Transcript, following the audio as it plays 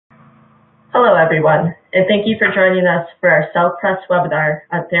Hello, everyone, and thank you for joining us for our self-press webinar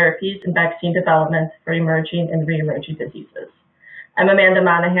on therapies and vaccine development for emerging and re-emerging diseases. I'm Amanda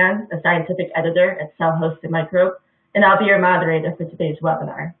Monahan, a scientific editor at Cell Host and Microbe, and I'll be your moderator for today's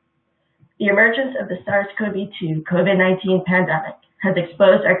webinar. The emergence of the SARS-CoV-2 COVID-19 pandemic has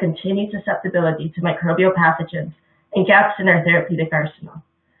exposed our continued susceptibility to microbial pathogens and gaps in our therapeutic arsenal.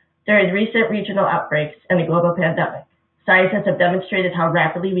 During recent regional outbreaks and the global pandemic, scientists have demonstrated how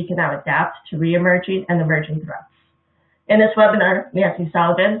rapidly we can now adapt to re-emerging and emerging threats. In this webinar, Nancy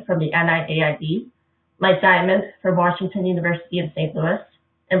Sullivan from the NIAID, Mike Diamond from Washington University in St. Louis,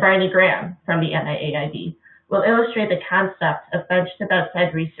 and Bryony Graham from the NIAID will illustrate the concept of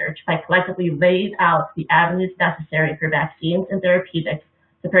bench-to-bedside research by collectively laying out the avenues necessary for vaccines and therapeutics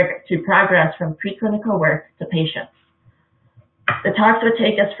to progress from preclinical work to patients. The talks will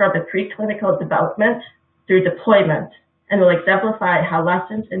take us from the preclinical development through deployment and will exemplify how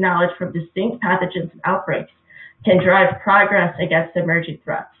lessons and knowledge from distinct pathogens and outbreaks can drive progress against emerging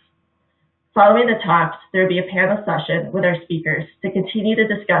threats. Following the talks, there will be a panel session with our speakers to continue the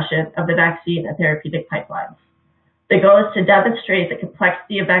discussion of the vaccine and therapeutic pipelines. The goal is to demonstrate the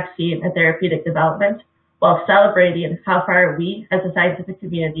complexity of vaccine and therapeutic development while celebrating how far we as a scientific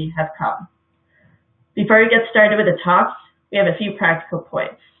community have come. Before we get started with the talks, we have a few practical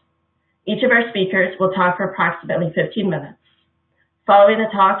points. Each of our speakers will talk for approximately 15 minutes. Following the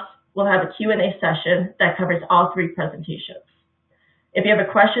talks, we'll have a Q&A session that covers all three presentations. If you have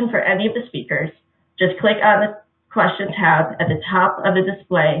a question for any of the speakers, just click on the question tab at the top of the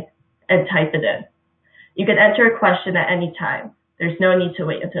display and type it in. You can enter a question at any time. There's no need to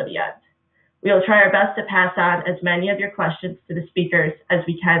wait until the end. We will try our best to pass on as many of your questions to the speakers as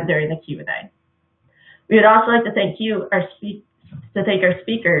we can during the Q&A. We would also like to thank our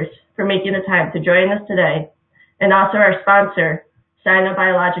speakers for making the time to join us today, and also our sponsor,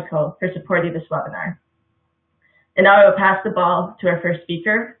 Sino-Biological, for supporting this webinar. And now I will pass the ball to our first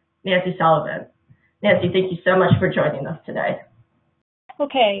speaker, Nancy Sullivan. Nancy, thank you so much for joining us today.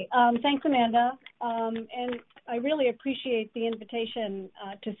 Okay, thanks, Amanda. And I really appreciate the invitation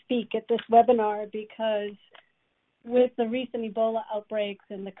to speak at this webinar because with the recent Ebola outbreaks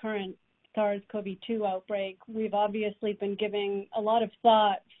and the current SARS-CoV-2 outbreak, we've obviously been giving a lot of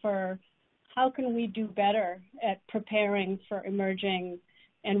thought for how can we do better at preparing for emerging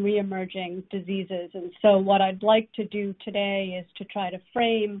and re-emerging diseases. And so what I'd like to do today is to try to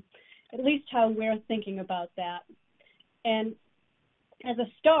frame at least how we're thinking about that. And as a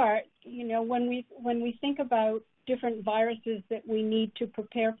start, you know, when we think about different viruses that we need to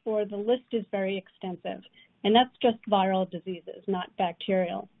prepare for, the list is very extensive. And that's just viral diseases, not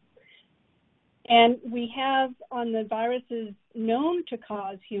bacterial. And we have on the viruses known to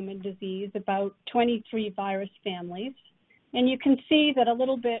cause human disease about 23 virus families. And you can see that a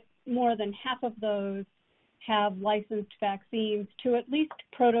little bit more than half of those have licensed vaccines to at least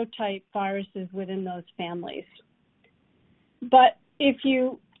prototype viruses within those families. But if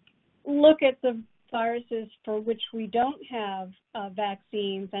you look at the viruses for which we don't have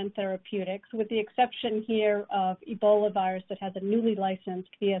vaccines and therapeutics, with the exception here of Ebola virus that has a newly licensed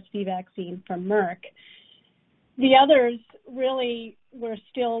VSV vaccine from Merck, the others really we're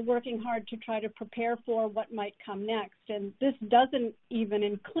still working hard to try to prepare for what might come next. And this doesn't even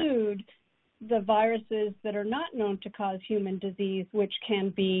include the viruses that are not known to cause human disease, which can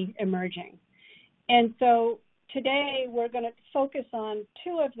be emerging. And so today we're going to focus on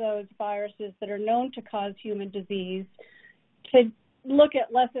two of those viruses that are known to cause human disease to look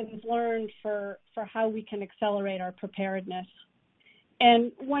at lessons learned for how we can accelerate our preparedness.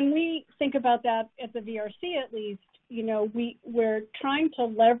 And when we think about that at the VRC at least, you know, we're trying to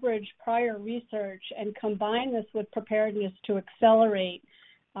leverage prior research and combine this with preparedness to accelerate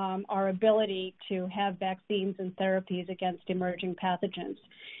our ability to have vaccines and therapies against emerging pathogens.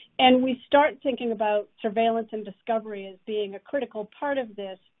 And we start thinking about surveillance and discovery as being a critical part of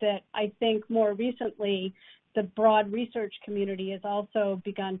this that I think more recently the broad research community has also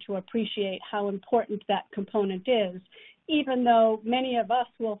begun to appreciate how important that component is, even though many of us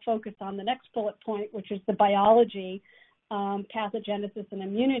will focus on the next bullet point, which is the biology, pathogenesis and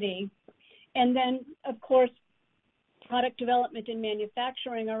immunity. And then, of course, product development and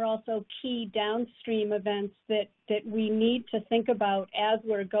manufacturing are also key downstream events that we need to think about as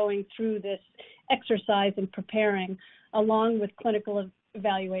we're going through this exercise and preparing, along with clinical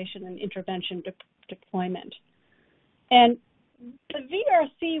evaluation and intervention deployment. And the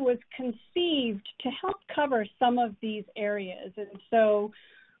VRC was conceived to help cover some of these areas. And so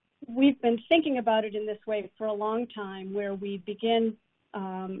we've been thinking about it in this way for a long time, where we begin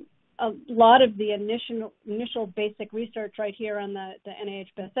a lot of the initial basic research right here on the NIH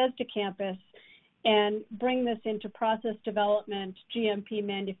Bethesda campus and bring this into process development, GMP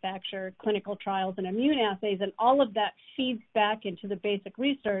manufacture, clinical trials, and immune assays, and all of that feeds back into the basic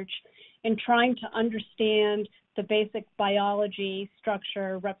research in trying to understand the basic biology,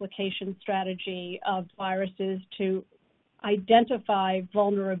 structure, replication strategy of viruses to identify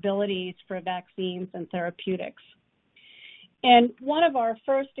vulnerabilities for vaccines and therapeutics. And one of our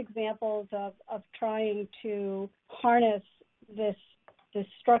first examples of trying to harness this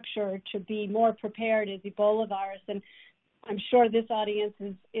structure to be more prepared is Ebola virus. And I'm sure this audience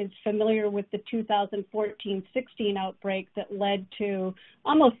is familiar with the 2014-16 outbreak that led to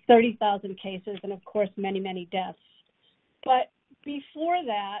almost 30,000 cases and, of course, many, many deaths. But before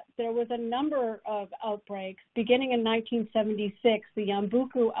that, there was a number of outbreaks, beginning in 1976, the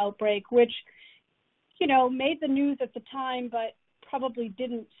Yambuku outbreak, which, made the news at the time, but probably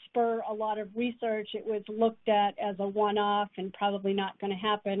didn't spur a lot of research. It was looked at as a one-off and probably not going to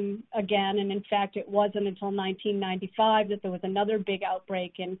happen again. And in fact, it wasn't until 1995 that there was another big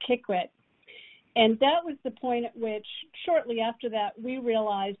outbreak in Kikwit. And that was the point at which, shortly after that, we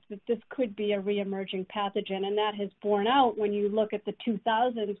realized that this could be a reemerging pathogen. And that has borne out when you look at the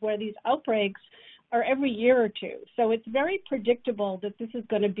 2000s, where these outbreaks are every year or two. So it's very predictable that this is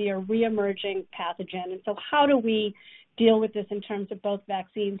going to be a reemerging pathogen. And so how do we deal with this in terms of both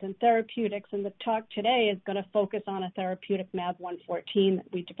vaccines and therapeutics? And the talk today is going to focus on a therapeutic MAB114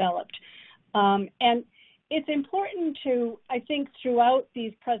 that we developed. And it's important to, I think, throughout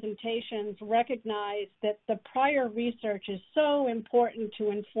these presentations, recognize that the prior research is so important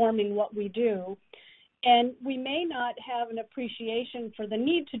to informing what we do. And we may not have an appreciation for the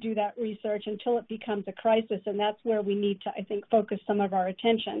need to do that research until it becomes a crisis, and that's where we need to, I think, focus some of our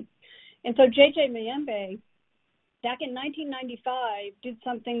attention. And so J.J. Mayembe, back in 1995, did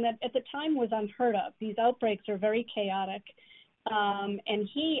something that at the time was unheard of. These outbreaks are very chaotic. And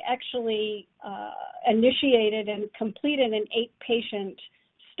he actually initiated and completed an 8-patient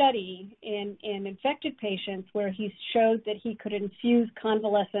study in infected patients where he showed that he could infuse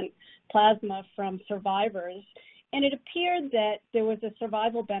convalescent plasma from survivors. And it appeared that there was a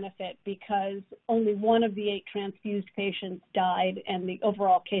survival benefit because only one of the 8 transfused patients died, and the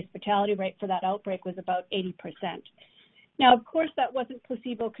overall case fatality rate for that outbreak was about 80%. Now, of course, that wasn't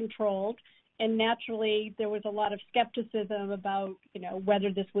placebo-controlled. And naturally, there was a lot of skepticism about,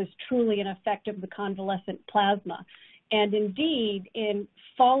 whether this was truly an effect of the convalescent plasma. And indeed, in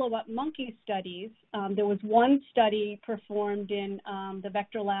follow-up monkey studies, there was one study performed in the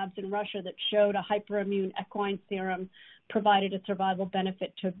vector labs in Russia that showed a hyperimmune equine serum provided a survival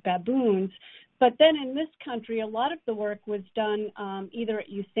benefit to baboons. But then in this country, a lot of the work was done either at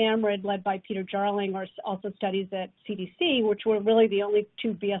USAMRIID, led by Peter Jarling, or also studies at CDC, which were really the only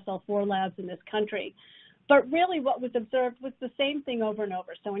 2 BSL-4 labs in this country. But really what was observed was the same thing over and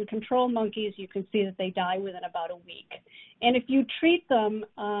over. So in control monkeys, you can see that they die within about a week. And if you treat them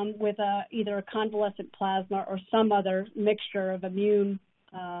with either a convalescent plasma or some other mixture of immune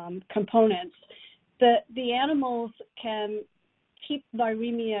components, the animals can keep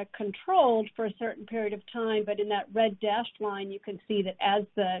viremia controlled for a certain period of time, but in that red dashed line, you can see that as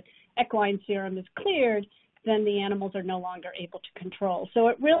the equine serum is cleared, then the animals are no longer able to control. So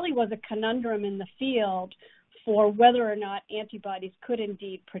it really was a conundrum in the field for whether or not antibodies could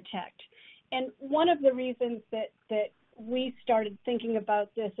indeed protect. And one of the reasons that we started thinking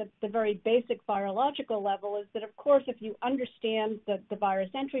about this at the very basic virological level is that, of course, if you understand the virus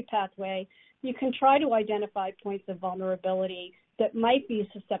entry pathway, you can try to identify points of vulnerability that might be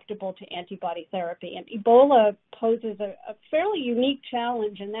susceptible to antibody therapy. And Ebola poses a fairly unique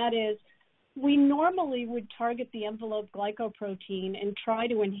challenge, and that is we normally would target the envelope glycoprotein and try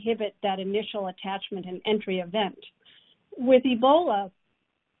to inhibit that initial attachment and entry event. With Ebola,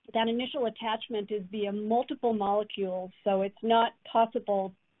 that initial attachment is via multiple molecules, so it's not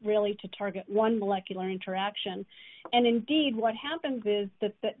possible really to target one molecular interaction. And indeed, what happens is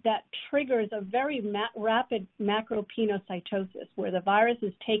that triggers a very rapid macropinocytosis, where the virus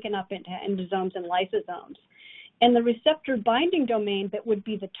is taken up into endosomes and lysosomes. And the receptor binding domain that would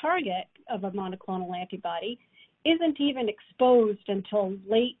be the target of a monoclonal antibody isn't even exposed until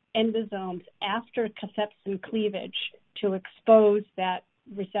late endosomes after cathepsin cleavage to expose that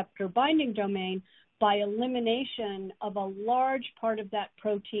receptor binding domain by elimination of a large part of that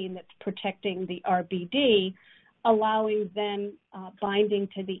protein that's protecting the RBD, allowing then binding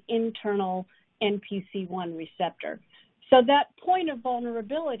to the internal NPC1 receptor. So that point of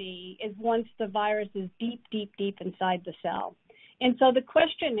vulnerability is once the virus is deep, deep, deep inside the cell. And so the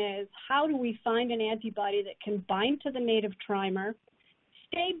question is, how do we find an antibody that can bind to the native trimer,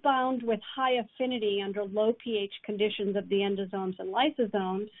 stay bound with high affinity under low pH conditions of the endosomes and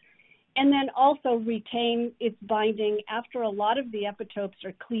lysosomes, and then also retain its binding after a lot of the epitopes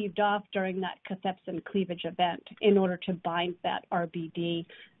are cleaved off during that cathepsin cleavage event in order to bind that RBD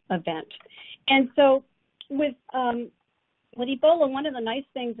event. And so with Ebola, one of the nice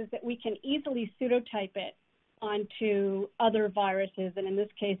things is that we can easily pseudotype it onto other viruses, and in this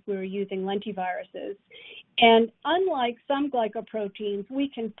case, we were using lentiviruses. And unlike some glycoproteins, we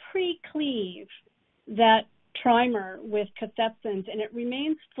can pre-cleave that trimer with cathepsins, and it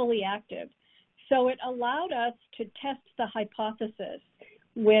remains fully active. So it allowed us to test the hypothesis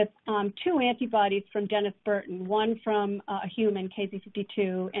with two antibodies from Dennis Burton, one from a human,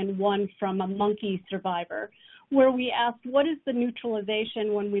 KZ52, and one from a monkey survivor, where we asked what is the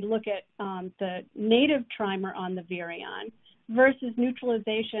neutralization when we look at the native trimer on the virion versus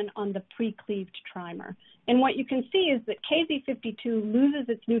neutralization on the pre-cleaved trimer. And what you can see is that KZ52 loses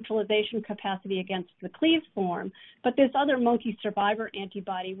its neutralization capacity against the cleaved form, but this other monkey survivor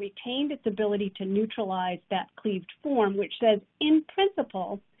antibody retained its ability to neutralize that cleaved form, which says, in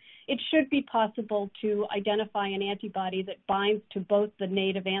principle, it should be possible to identify an antibody that binds to both the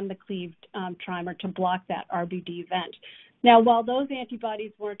native and the cleaved trimer to block that RBD event. Now, while those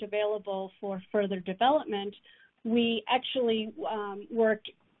antibodies weren't available for further development, we actually worked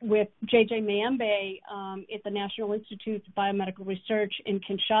with J.J. Mayembe at the National Institute of Biomedical Research in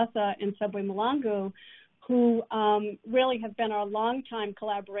Kinshasa and Subwe Mulangu, who really have been our longtime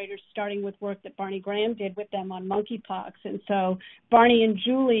collaborators, starting with work that Barney Graham did with them on monkeypox. And so Barney and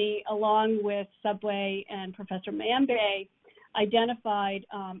Julie, along with Subwe and Professor Mayembe, identified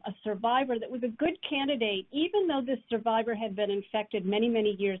a survivor that was a good candidate. Even though this survivor had been infected many,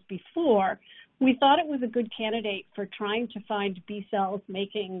 many years before, we thought it was a good candidate for trying to find B cells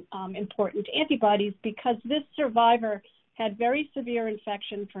making important antibodies, because this survivor had very severe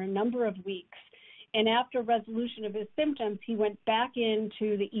infection for a number of weeks. And after resolution of his symptoms, he went back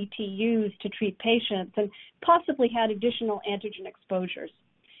into the ETUs to treat patients and possibly had additional antigen exposures.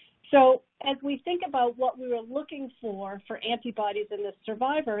 So as we think about what we were looking for antibodies in this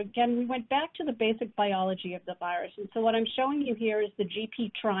survivor, again, we went back to the basic biology of the virus. And so what I'm showing you here is the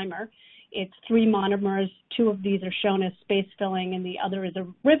GP trimer. It's 3 monomers. 2 of these are shown as space filling, and the other is a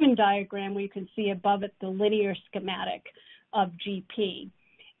ribbon diagram where you can see above it the linear schematic of GP.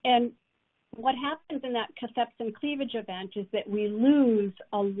 And what happens in that cathepsin cleavage event is that we lose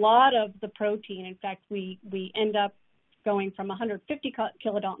a lot of the protein. In fact, we end up going from 150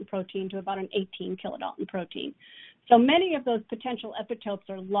 kilodalton protein to about an 18 kilodalton protein. So many of those potential epitopes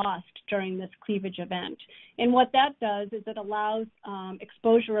are lost during this cleavage event. And what that does is it allows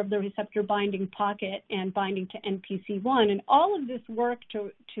exposure of the receptor binding pocket and binding to NPC1. And all of this work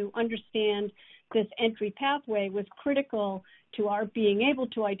to understand this entry pathway was critical to our being able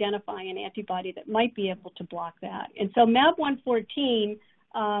to identify an antibody that might be able to block that. And so MAB114,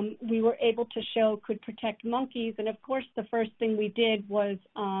 we were able to show could protect monkeys. And of course, the first thing we did was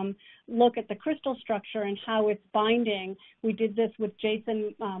look at the crystal structure and how it's binding. We did this with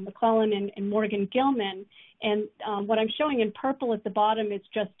Jason McClellan and Morgan Gilman. And what I'm showing in purple at the bottom is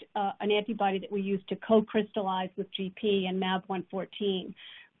just an antibody that we use to co-crystallize with GP and MAB114.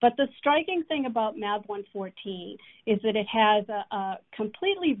 But the striking thing about MAB114 is that it has a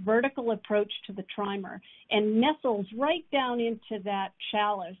completely vertical approach to the trimer and nestles right down into that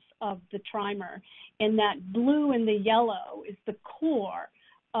chalice of the trimer. And that blue and the yellow is the core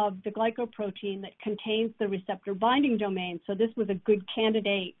of the glycoprotein that contains the receptor binding domain. So this was a good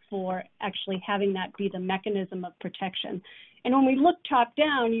candidate for actually having that be the mechanism of protection. And when we look top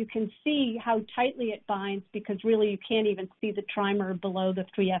down, you can see how tightly it binds, because really you can't even see the trimer below the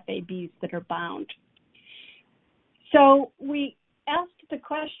 3 FABs that are bound. So we asked the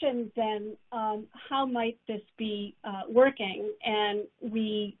question then, how might this be working? And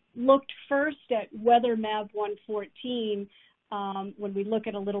we looked first at whether MAB114, when we look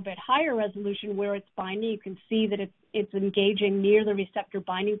at a little bit higher resolution where it's binding, you can see that it's engaging near the receptor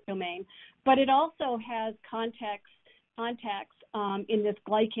binding domain. But it also has contacts in this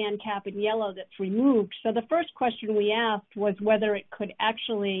glycan cap in yellow that's removed. So the first question we asked was whether it could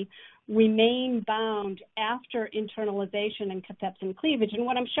actually remain bound after internalization and cathepsin cleavage. And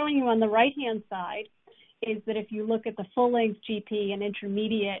what I'm showing you on the right-hand side is that if you look at the full-length GP and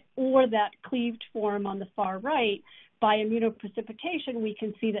intermediate, or that cleaved form on the far right, by immunoprecipitation, we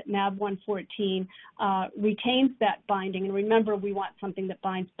can see that MAB114 retains that binding. And remember, we want something that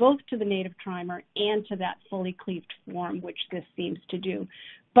binds both to the native trimer and to that fully cleaved form, which this seems to do.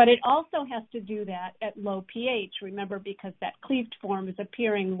 But it also has to do that at low pH, remember, because that cleaved form is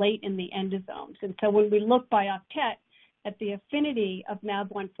appearing late in the endosomes. And so when we look by octet, at the affinity of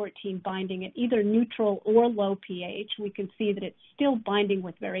MAV114 binding at either neutral or low pH, we can see that it's still binding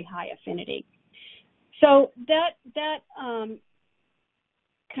with very high affinity. So that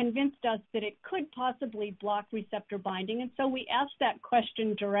convinced us that it could possibly block receptor binding, and so we asked that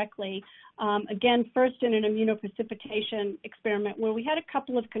question directly, again, first in an immunoprecipitation experiment where we had a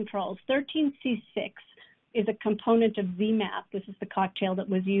couple of controls. 13C6 is a component of ZMapp. This is the cocktail that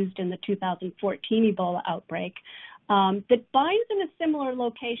was used in the 2014 Ebola outbreak, that binds in a similar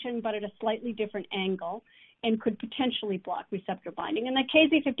location but at a slightly different angle and could potentially block receptor binding. And the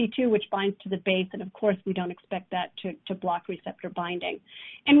KZ52, which binds to the base, and of course we don't expect that to block receptor binding.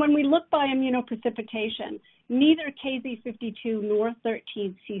 And when we look by immunoprecipitation, neither KZ52 nor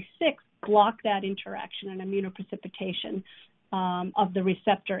 13C6 block that interaction in immunoprecipitation of the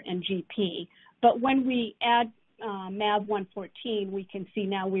receptor and GP. But when we add MAV114, we can see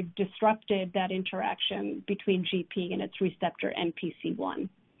now we've disrupted that interaction between GP and its receptor NPC1.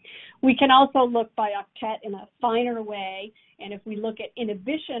 We can also look by octet in a finer way, and if we look at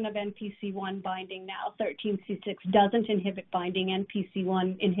inhibition of NPC1 binding now, 13C6 doesn't inhibit binding,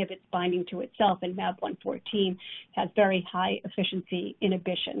 NPC1 inhibits binding to itself, and MAV114 has very high efficiency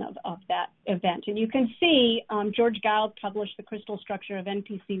inhibition of that event. And you can see George Gould published the crystal structure of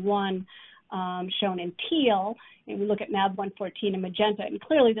NPC1 shown in teal, and we look at MAV114 in magenta, and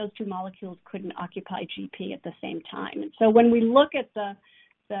clearly those two molecules couldn't occupy GP at the same time. And so when we look at the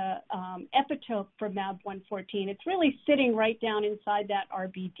epitope for MAV114, it's really sitting right down inside that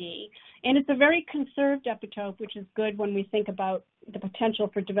RBD. And it's a very conserved epitope, which is good when we think about the potential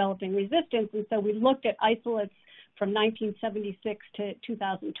for developing resistance. And so we looked at isolates from 1976 to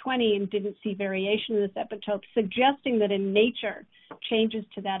 2020 and didn't see variation in this epitope, suggesting that in nature, changes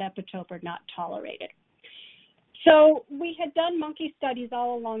to that epitope are not tolerated. So we had done monkey studies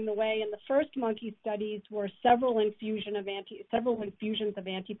all along the way, and the first monkey studies were several infusions of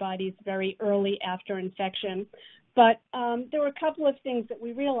antibodies very early after infection. But there were a couple of things that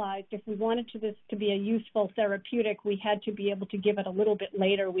we realized. If we wanted this to be a useful therapeutic, we had to be able to give it a little bit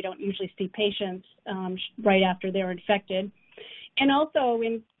later. We don't usually see patients right after they're infected. And also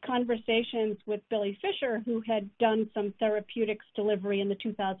in conversations with Billy Fisher, who had done some therapeutics delivery in the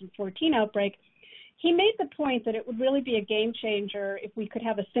 2014 outbreak, he made the point that it would really be a game changer if we could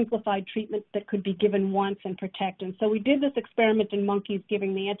have a simplified treatment that could be given once and protect. And so we did this experiment in monkeys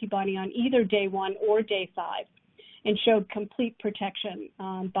giving the antibody on either day 1 or day 5 and showed complete protection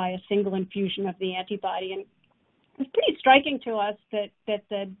by a single infusion of the antibody. And it was pretty striking to us that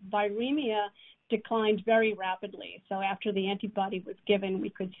the viremia declined very rapidly. So after the antibody was given,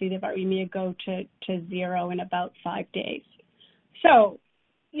 we could see the viremia go to 0 in about 5 days. So,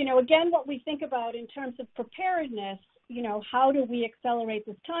 again, what we think about in terms of preparedness, how do we accelerate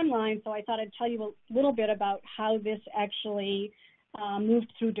this timeline? So I thought I'd tell you a little bit about how this actually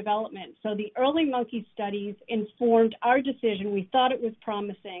moved through development. So the early monkey studies informed our decision. We thought it was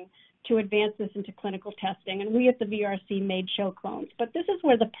promising to advance this into clinical testing, and we at the VRC made show clones. But this is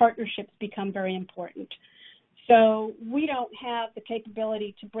where the partnerships become very important. So we don't have the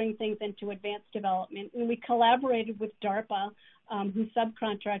capability to bring things into advanced development, and we collaborated with DARPA, who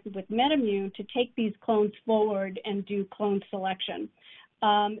subcontracted with MedImmune to take these clones forward and do clone selection.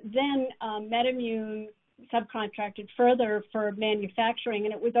 Then MedImmune subcontracted further for manufacturing,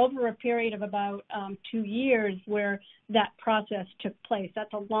 and it was over a period of about 2 years where that process took place.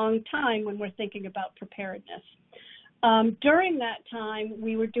 That's a long time when we're thinking about preparedness. During that time,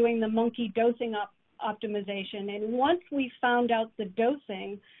 we were doing the monkey dosing optimization, and once we found out the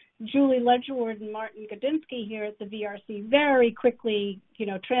dosing, Julie Ledgerward and Martin Godinsky here at the VRC very quickly,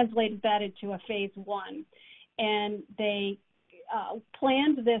 translated that into a phase 1. And they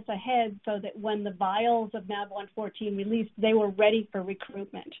planned this ahead so that when the vials of MAV114 released, they were ready for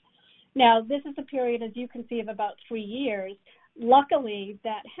recruitment. Now, this is a period, as you can see, of about 3 years. Luckily,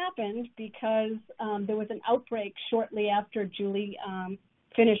 that happened because there was an outbreak shortly after Julie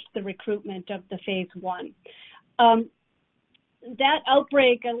finished the recruitment of the phase 1. That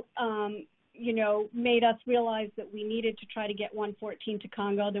outbreak, made us realize that we needed to try to get 114 to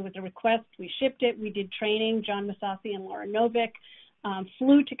Congo. There was a request. We shipped it. We did training. John Masasi and Laura Novick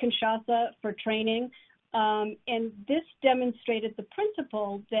flew to Kinshasa for training. And this demonstrated the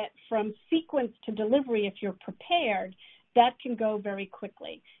principle that from sequence to delivery, if you're prepared, that can go very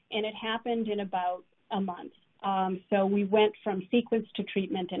quickly. And it happened in about a month. So we went from sequence to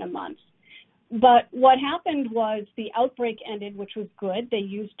treatment in a month. But what happened was the outbreak ended, which was good. They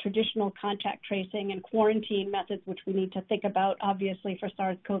used traditional contact tracing and quarantine methods, which we need to think about, obviously, for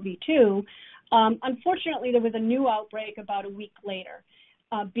SARS-CoV-2. Unfortunately, there was a new outbreak about a week later.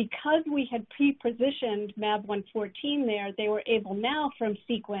 because we had pre-positioned MAB-114 there, they were able now from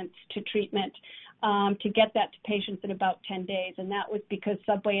sequence to treatment to get that to patients in about 10 days. And that was because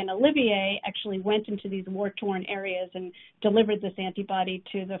Subway and Olivier actually went into these war-torn areas and delivered this antibody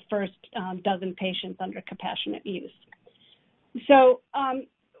to the first dozen patients under compassionate use. So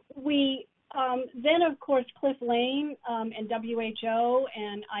then, of course, Cliff Lane and WHO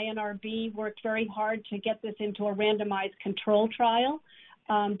and INRB worked very hard to get this into a randomized control trial.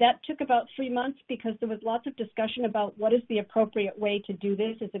 That took about 3 months because there was lots of discussion about what is the appropriate way to do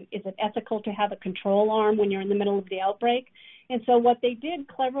this. Is it ethical to have a control arm when you're in the middle of the outbreak? And so what they did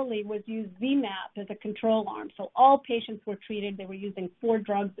cleverly was use ZMapp as a control arm. So all patients were treated. They were using 4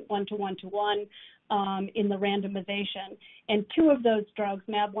 drugs 1-to-1-to-1 in the randomization. And 2 of those drugs,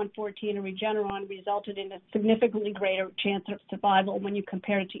 MAB-114 and Regeneron, resulted in a significantly greater chance of survival when you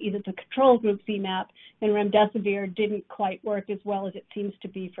compare it to either the control group ZMapp, and remdesivir didn't quite work as well as it seems to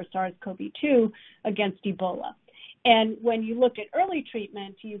be for SARS-CoV-2 against Ebola. And when you looked at early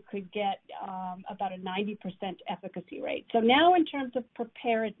treatment, you could get about a 90% efficacy rate. So now in terms of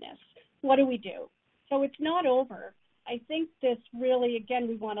preparedness, what do we do? So it's not over. I think this really, again,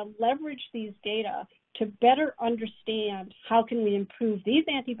 we want to leverage these data to better understand how can we improve these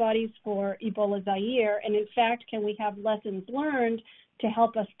antibodies for Ebola Zaire, and in fact, can we have lessons learned to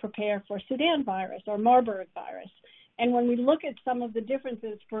help us prepare for Sudan virus or Marburg virus. And when we look at some of the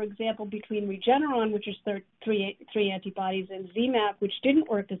differences, for example, between Regeneron, which is three antibodies, and ZMapp, which didn't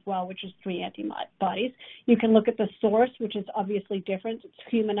work as well, which is 3 antibodies, you can look at the source, which is obviously different. It's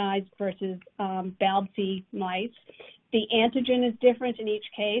humanized versus BALB/C mice. The antigen is different in each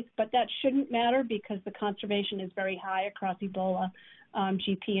case, but that shouldn't matter because the conservation is very high across Ebola,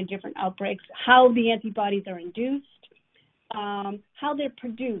 GP, and different outbreaks. How the antibodies are induced, how they're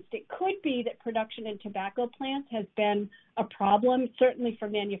produced. It could be that production in tobacco plants has been a problem, certainly for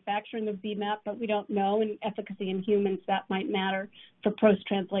manufacturing of ZMapp, but we don't know. In efficacy in humans, that might matter for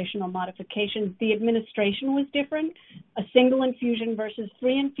post-translational modifications. The administration was different. A single infusion versus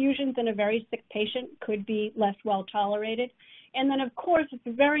 3 infusions in a very sick patient could be less well tolerated. And then, of course,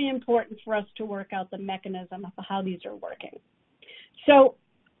 it's very important for us to work out the mechanism of how these are working. So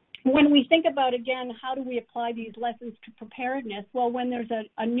when we think about, again, how do we apply these lessons to preparedness? Well, when there's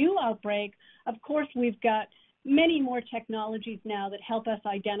a new outbreak, of course, we've got many more technologies now that help us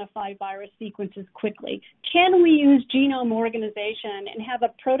identify virus sequences quickly. Can we use genome organization and have a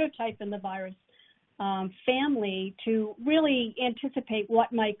prototype in the virus family to really anticipate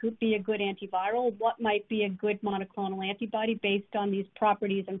what might be a good antiviral, what might be a good monoclonal antibody based on these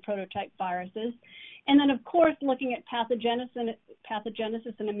properties and prototype viruses? And then, of course, looking at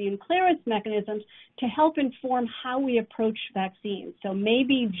pathogenesis and immune clearance mechanisms to help inform how we approach vaccines. So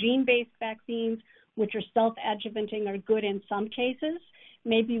maybe gene-based vaccines, which are self-adjuvanting, are good in some cases.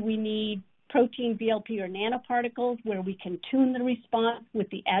 Maybe we need protein VLP or nanoparticles where we can tune the response with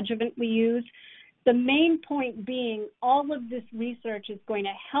the adjuvant we use. The main point being all of this research is going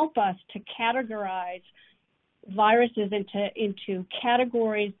to help us to categorize viruses into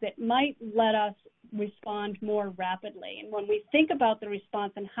categories that might let us respond more rapidly. And when we think about the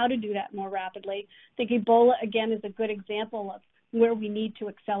response and how to do that more rapidly, I think Ebola, again, is a good example of where we need to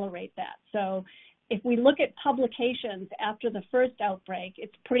accelerate that. So if we look at publications after the first outbreak,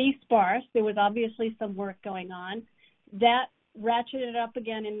 it's pretty sparse. There was obviously some work going on. That ratcheted up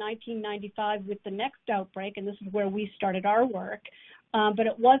again in 1995 with the next outbreak, and this is where we started our work. But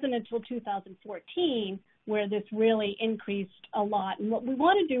it wasn't until 2014 where this really increased a lot. And what we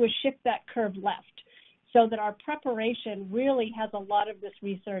want to do is shift that curve left so that our preparation really has a lot of this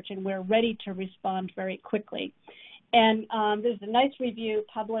research and we're ready to respond very quickly. And there's a nice review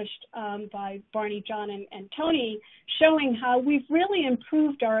published by Barney, John, and Tony showing how we've really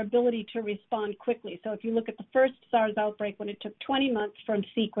improved our ability to respond quickly. So if you look at the first SARS outbreak when it took 20 months from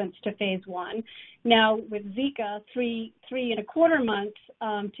sequence to phase 1, now with Zika, three and a quarter months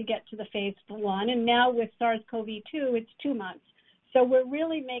to get to the phase 1, and now with SARS-CoV-2, it's 2 months. So we're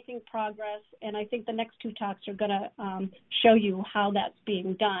really making progress, and I think the next 2 talks are going to show you how that's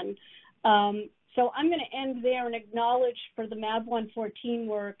being done. So I'm going to end there and acknowledge for the MAB-114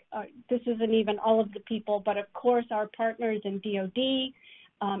 work, this isn't even all of the people, but of course our partners in DOD,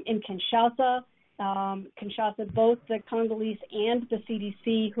 in Kinshasa, both the Congolese and the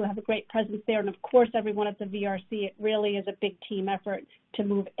CDC who have a great presence there, and of course everyone at the VRC. It really is a big team effort to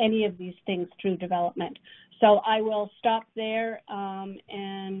move any of these things through development. So I will stop there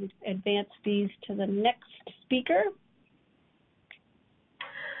and advance these to the next speaker.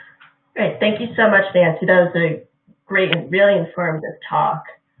 Great. Thank you so much, Nancy. That was a great and really informative talk.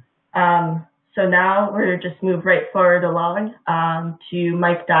 So now we're just move right forward along to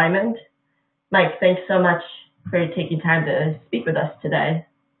Mike Diamond. Mike, thanks so much for taking time to speak with us today.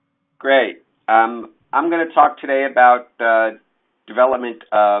 Great. I'm going to talk today about development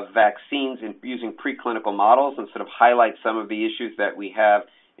of vaccines and using preclinical models and sort of highlight some of the issues that we have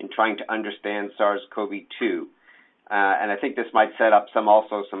in trying to understand SARS-CoV-2. And I think this might set up some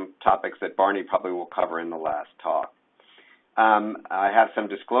topics that Barney probably will cover in the last talk. I have some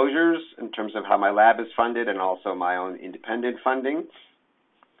disclosures in terms of how my lab is funded and also my own independent funding.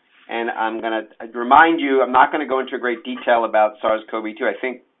 And I'm going to remind you, I'm not going to go into great detail about SARS-CoV-2. I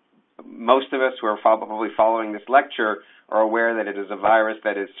think most of us who are probably following this lecture are aware that it is a virus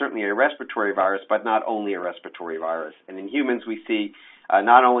that is certainly a respiratory virus, but not only a respiratory virus. And in humans, we see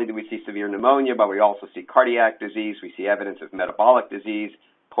not only do we see severe pneumonia, but we also see cardiac disease. We see evidence of metabolic disease,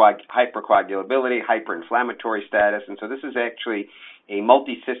 hypercoagulability, hyperinflammatory status. And so this is actually a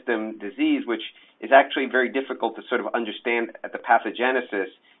multi-system disease, which is actually very difficult to sort of understand at the pathogenesis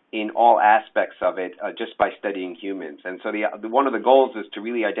in all aspects of it just by studying humans. And so one of the goals is to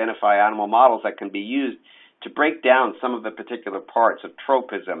really identify animal models that can be used to break down some of the particular parts of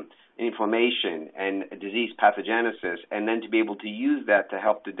tropism, inflammation, and disease pathogenesis, and then to be able to use that to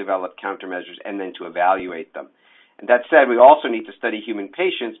help to develop countermeasures and then to evaluate them. And that said, we also need to study human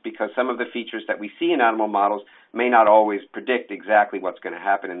patients because some of the features that we see in animal models may not always predict exactly what's going to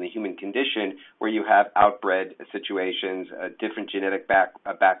happen in the human condition, where you have outbred situations, different genetic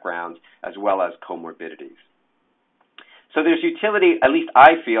backgrounds, as well as comorbidities. So there's utility, at least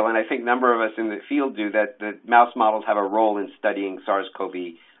I feel, and I think a number of us in the field do, that the mouse models have a role in studying SARS-CoV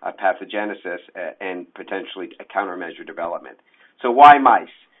pathogenesis and potentially a countermeasure development. So why mice?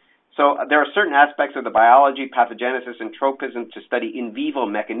 So there are certain aspects of the biology, pathogenesis, and tropism to study in vivo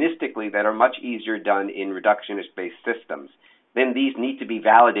mechanistically that are much easier done in reductionist-based systems. Then these need to be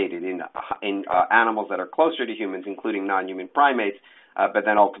validated in animals that are closer to humans, including non-human primates, but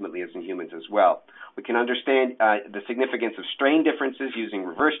then ultimately as in humans as well. We can understand the significance of strain differences using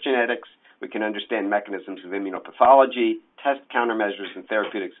reverse genetics. We can understand mechanisms of immunopathology, test countermeasures in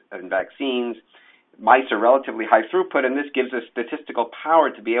therapeutics and vaccines. Mice are relatively high throughput, and this gives us statistical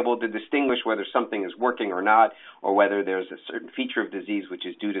power to be able to distinguish whether something is working or not, or whether there's a certain feature of disease which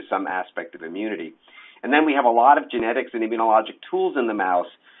is due to some aspect of immunity. And then we have a lot of genetics and immunologic tools in the mouse,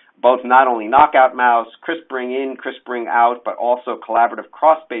 both not only knockout mouse, CRISPRing in, CRISPRing out, but also collaborative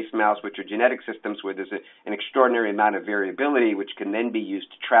cross-based mouse, which are genetic systems where there's an extraordinary amount of variability, which can then be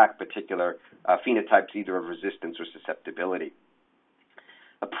used to track particular phenotypes, either of resistance or susceptibility.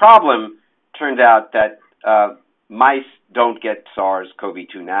 The problem turns out that mice don't get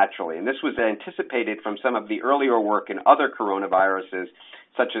SARS-CoV-2 naturally, and this was anticipated from some of the earlier work in other coronaviruses,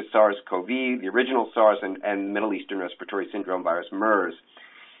 such as SARS-CoV, the original SARS, and Middle Eastern Respiratory Syndrome virus, MERS.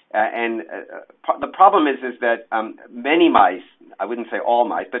 The problem is that many mice, I wouldn't say all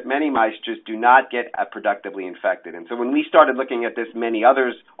mice, but many mice just do not get productively infected. And so when we started looking at this, many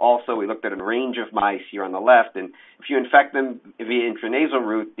others also, we looked at a range of mice here on the left, and if you infect them via intranasal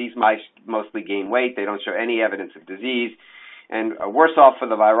route, these mice mostly gain weight. They don't show any evidence of disease. And worse off for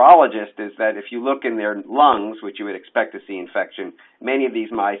the virologist is that if you look in their lungs, which you would expect to see infection, many of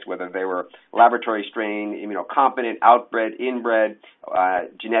these mice, whether they were laboratory strain, immunocompetent, outbred, inbred,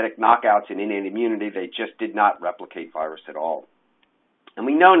 genetic knockouts and innate immunity, they just did not replicate virus at all. And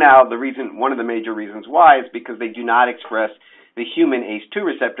we know now one of the major reasons why is because they do not express the human ACE2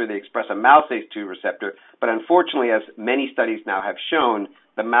 receptor. They express a mouse ACE2 receptor, but unfortunately, as many studies now have shown,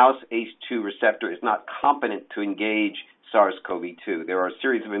 the mouse ACE2 receptor is not competent to engage SARS-CoV-2. There are a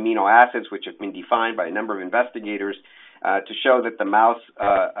series of amino acids which have been defined by a number of investigators to show that the mouse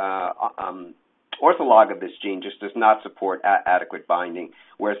ortholog of this gene just does not support adequate binding,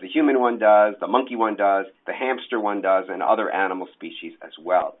 whereas the human one does, the monkey one does, the hamster one does, and other animal species as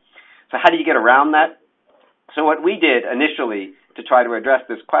well. So how do you get around that? So what we did initially to try to address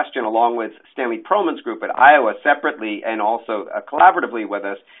this question, along with Stanley Perlman's group at Iowa separately and also collaboratively with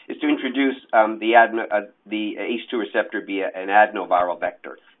us, is to introduce the ACE2 receptor via an adenoviral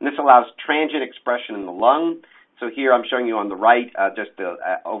vector. And this allows transient expression in the lung. So here I'm showing you on the right,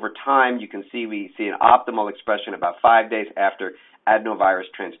 over time, you can see we see an optimal expression about 5 days after adenovirus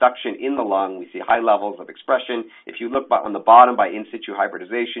transduction in the lung. We see high levels of expression. If you look on the bottom by in situ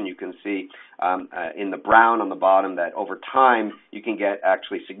hybridization, you can see in the brown on the bottom that over time you can get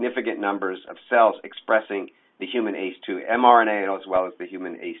actually significant numbers of cells expressing the human ACE2 mRNA as well as the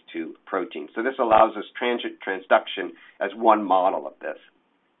human ACE2 protein. So this allows us transient transduction as one model of this.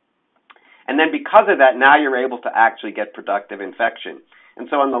 And then because of that, now you're able to actually get productive infection. And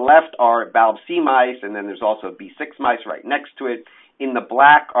so on the left are BALB-C mice, and then there's also B6 mice right next to it. In the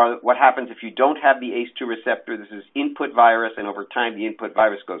black are what happens if you don't have the ACE2 receptor. This is input virus, and over time the input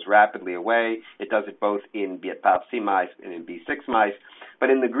virus goes rapidly away. It does it both in B5C mice and in B6 mice. But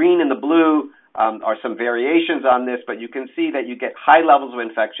in the green and the blue are some variations on this, but you can see that you get high levels of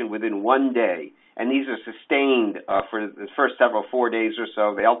infection within 1 day. And these are sustained for the first 4 days or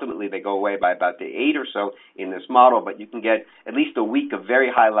so. Ultimately they go away by about day 8 or so in this model, but you can get at least a week of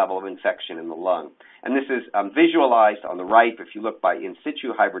very high level of infection in the lung. And this is visualized on the right if you look by in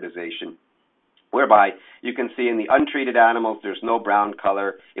situ hybridization, whereby you can see in the untreated animals there's no brown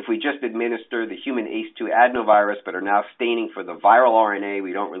color. If we just administer the human ACE2 adenovirus but are now staining for the viral RNA,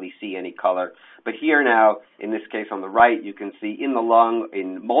 we don't really see any color. But here now, in this case on the right, you can see in the lung,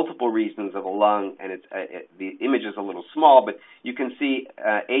 in multiple regions of the lung, and the image is a little small, but you can see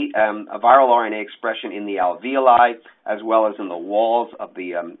a viral RNA expression in the alveoli as well as in the walls of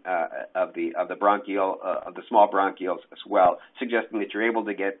the small bronchioles as well, suggesting that you're able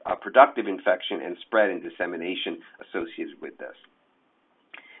to get a productive infection and spread and dissemination associated with this.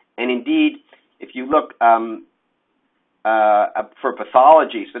 And indeed, if you look for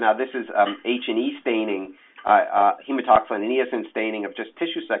pathology, so now this is H&E staining, hematoxylin and eosin staining of just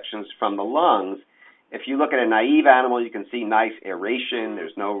tissue sections from the lungs. If you look at a naive animal, you can see nice aeration.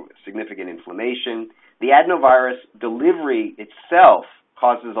 There's no significant inflammation. The adenovirus delivery itself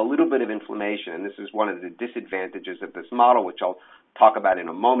causes a little bit of inflammation, and this is one of the disadvantages of this model, which I'll talk about in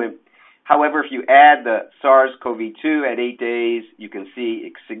a moment. However, if you add the SARS-CoV-2 at 8 days, you can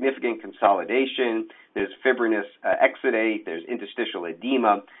see significant consolidation. There's fibrinous exudate. There's interstitial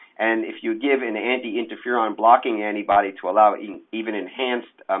edema. And if you give an anti-interferon blocking antibody to allow even enhanced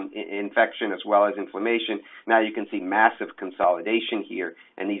infection as well as inflammation, now you can see massive consolidation here.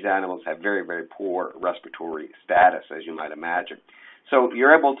 And these animals have very, very poor respiratory status, as you might imagine. So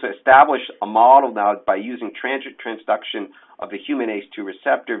you're able to establish a model now by using transient transduction of the human ACE2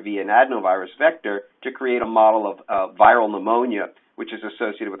 receptor via an adenovirus vector to create a model of viral pneumonia, which is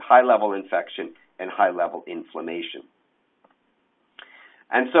associated with high-level infection and high-level inflammation.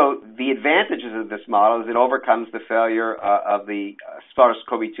 And so the advantages of this model is it overcomes the failure of the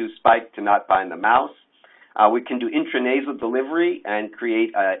SARS-CoV-2 spike to not bind the mouse. We can do intranasal delivery and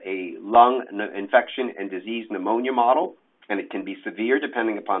create a lung infection and disease pneumonia model, and it can be severe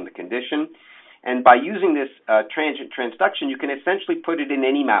depending upon the condition. And by using this transient transduction, you can essentially put it in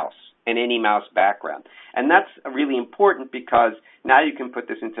any mouse background. And that's really important because now you can put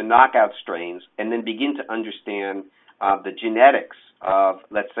this into knockout strains and then begin to understand the genetics of,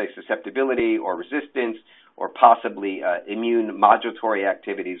 let's say, susceptibility or resistance or possibly immune modulatory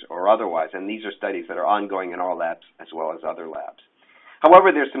activities or otherwise. And these are studies that are ongoing in our labs as well as other labs.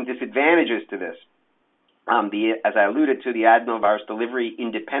 However, there's some disadvantages to this. As I alluded to, the adenovirus delivery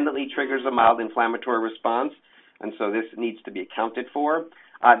independently triggers a mild inflammatory response, and so this needs to be accounted for.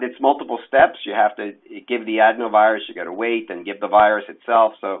 It's multiple steps. You have to give the adenovirus, you got to wait, and give the virus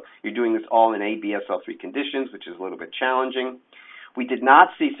itself. So you're doing this all in ABSL3 conditions, which is a little bit challenging. We did not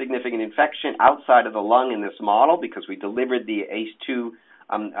see significant infection outside of the lung in this model because we delivered the ACE2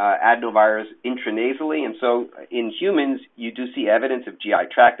 adenovirus intranasally, and so in humans, you do see evidence of GI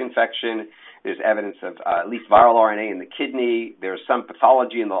tract infection. There's evidence of at least viral RNA in the kidney. There's some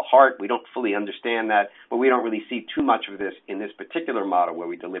pathology in the heart. We don't fully understand that, but we don't really see too much of this in this particular model where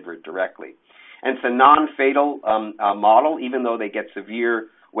we deliver it directly. And it's a non-fatal model. Even though they get severe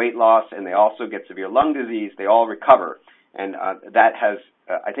weight loss and they also get severe lung disease, they all recover. And that has,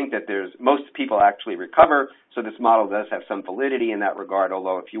 I think that most people actually recover, so this model does have some validity in that regard,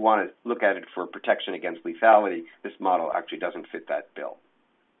 although if you want to look at it for protection against lethality, this model actually doesn't fit that bill.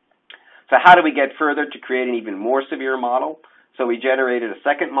 So how do we get further to create an even more severe model? So we generated a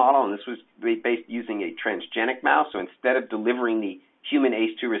second model, and this was based using a transgenic mouse. So instead of delivering the human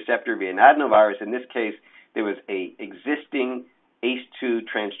ACE2 receptor via an adenovirus, in this case, there was a existing ACE2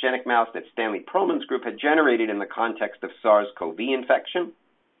 transgenic mouse that Stanley Perlman's group had generated in the context of SARS-CoV infection.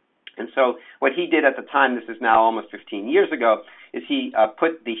 And so what he did at the time, this is now almost 15 years ago, is he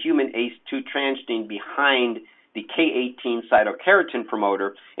put the human ACE2 transgene behind the K18 cytokeratin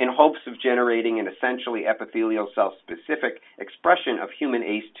promoter in hopes of generating an essentially epithelial cell-specific expression of human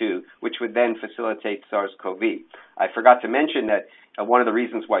ACE2, which would then facilitate SARS-CoV. I forgot to mention that one of the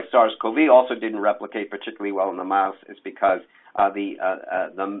reasons why SARS-CoV also didn't replicate particularly well in the mouse is because the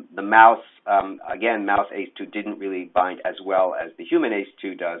mouse, again, mouse ACE2 didn't really bind as well as the human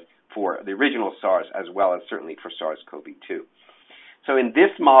ACE2 does for the original SARS, as well as certainly for SARS-CoV-2. So in this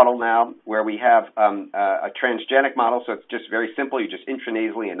model now, where we have a transgenic model, so it's just very simple, you just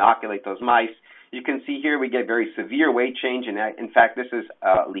intranasally inoculate those mice. You can see here we get very severe weight change, and in fact, this is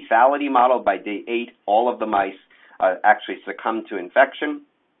a lethality model. By day 8, all of the mice actually succumb to infection.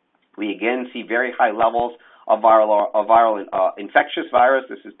 We again see very high levels of viral infectious virus.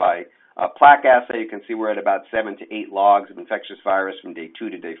 This is by plaque assay. You can see we're at about 7 to 8 logs of infectious virus from day 2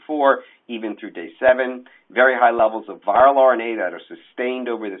 to day 4, even through day 7. Very high levels of viral RNA that are sustained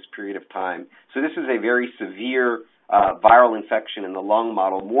over this period of time. So this is a very severe viral infection in the lung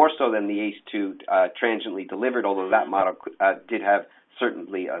model, more so than the ACE2 transiently delivered, although that model did have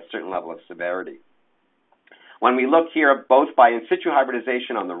certainly a certain level of severity. When we look here, both by in situ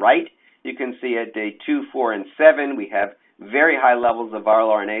hybridization on the right, you can see at day 2, 4, and 7, we have very high levels of viral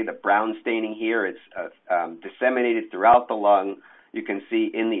RNA. The brown staining here, it's disseminated throughout the lung. You can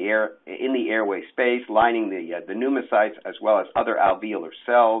see in the airway space, lining the pneumocytes as well as other alveolar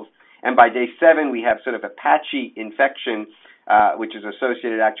cells. And by day 7, we have sort of a patchy infection, which is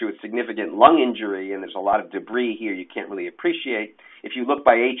associated actually with significant lung injury, and there's a lot of debris here you can't really appreciate. If you look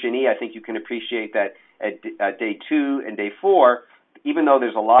by H&E, I think you can appreciate that at day 2 and day 4, even though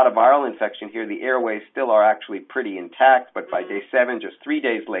there's a lot of viral infection here, the airways still are actually pretty intact, but by day 7, just 3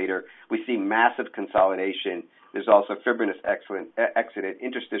 days later, we see massive consolidation. There's also fibrinous exudate,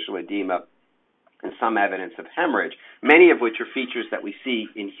 interstitial edema, and some evidence of hemorrhage, many of which are features that we see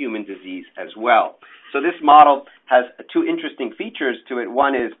in human disease as well. So this model has 2 interesting features to it.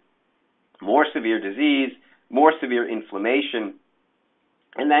 One is more severe disease, more severe inflammation,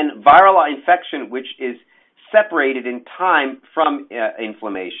 and then viral infection, which is separated in time from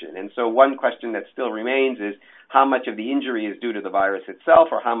inflammation. And so one question that still remains is how much of the injury is due to the virus itself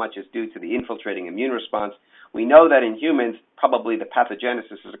or how much is due to the infiltrating immune response. We know that in humans, probably the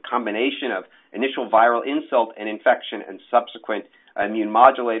pathogenesis is a combination of initial viral insult and infection and subsequent immune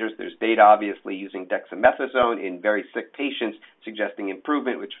modulators. There's data, obviously, using dexamethasone in very sick patients suggesting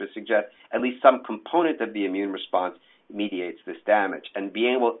improvement, which would suggest at least some component of the immune response mediates this damage. And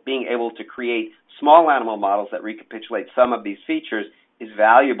being able to create small animal models that recapitulate some of these features is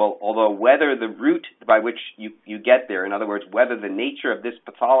valuable, although whether the route by which you get there, in other words, whether the nature of this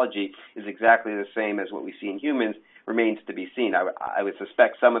pathology is exactly the same as what we see in humans, remains to be seen. I would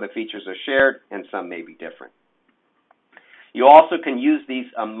suspect some of the features are shared and some may be different. You also can use these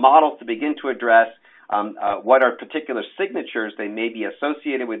models to begin to address what are particular signatures they may be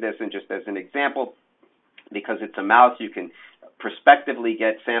associated with this. And just as an example, because it's a mouse, you can prospectively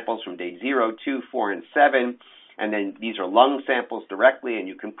get samples from day 0, 2, 4, and 7, and then these are lung samples directly, and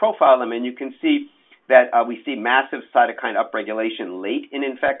you can profile them, and you can see that we see massive cytokine upregulation late in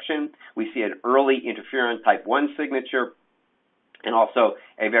infection. We see an early interferon type 1 signature, and also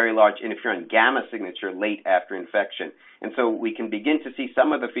a very large interferon gamma signature late after infection. And so we can begin to see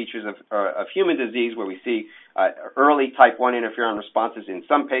some of the features of human disease where we see early type 1 interferon responses in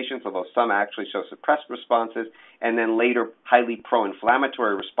some patients, although some actually show suppressed responses, and then later highly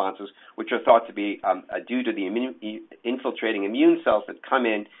pro-inflammatory responses, which are thought to be due to the infiltrating immune cells that come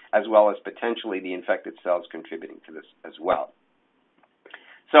in, as well as potentially the infected cells contributing to this as well.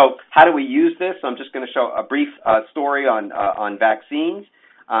 So how do we use this? I'm just going to show a brief story on vaccines.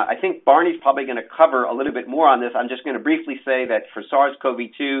 I think Barney's probably going to cover a little bit more on this. I'm just going to briefly say that for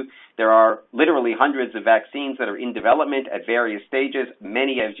SARS-CoV-2, there are literally hundreds of vaccines that are in development at various stages.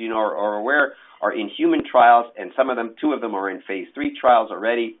 Many, as you know, are aware, are in human trials, and some of them, 2 of them are in phase 3 trials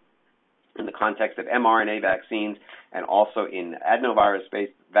already in the context of mRNA vaccines and also in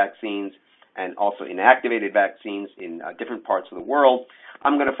adenovirus-based vaccines and also inactivated vaccines in different parts of the world.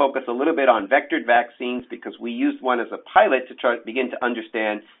 I'm going to focus a little bit on vectored vaccines because we used one as a pilot to try to begin to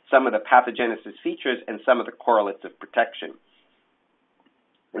understand some of the pathogenesis features and some of the correlates of protection.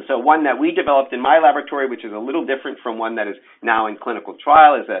 And so one that we developed in my laboratory, which is a little different from one that is now in clinical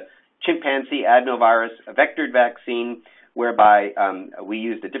trial, is a chimpanzee adenovirus vectored vaccine, whereby we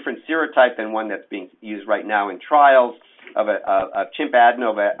used a different serotype than one that's being used right now in trials of a chimp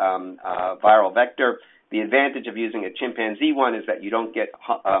adenoviral vector. The advantage of using a chimpanzee one is that you don't get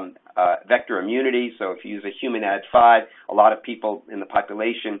vector immunity. So if you use a human Ad5, a lot of people in the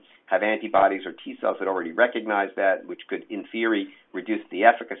population have antibodies or T cells that already recognize that, which could, in theory, reduce the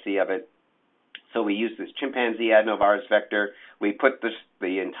efficacy of it. So we used this chimpanzee adenovirus vector. We put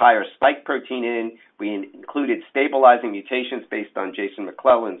the entire spike protein in. We included stabilizing mutations based on Jason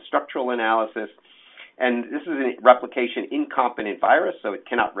McClellan's structural analysis. And this is a replication incompetent virus, so it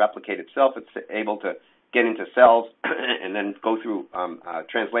cannot replicate itself. It's able to get into cells and then go through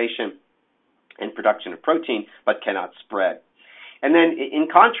translation and production of protein, but cannot spread. And then in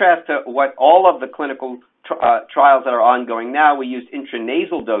contrast to what all of the clinical trials that are ongoing now, we use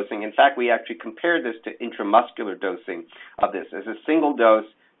intranasal dosing. In fact, we actually compared this to intramuscular dosing of this as a single dose,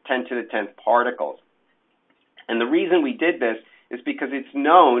 10 to the 10th particles. And the reason we did this is because it's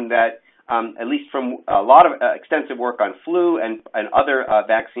known that at least from a lot of extensive work on flu and other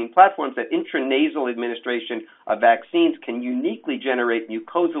vaccine platforms, that intranasal administration of vaccines can uniquely generate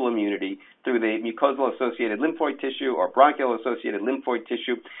mucosal immunity through the mucosal-associated lymphoid tissue or bronchial-associated lymphoid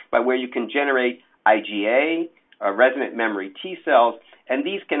tissue, by where you can generate IgA, resident memory T cells, and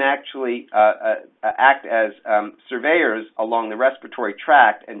these can actually act as surveyors along the respiratory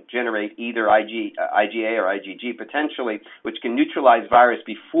tract and generate either IgA or IgG potentially, which can neutralize virus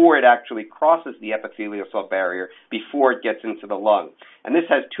before it actually crosses the epithelial cell barrier, before it gets into the lung. And this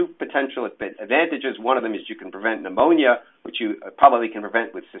has two potential advantages. One of them is you can prevent pneumonia, which you probably can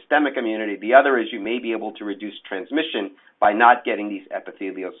prevent with systemic immunity. The other is you may be able to reduce transmission by not getting these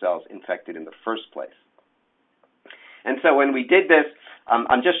epithelial cells infected in the first place. And so when we did this,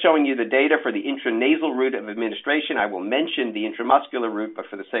 I'm just showing you the data for the intranasal route of administration. I will mention the intramuscular route, but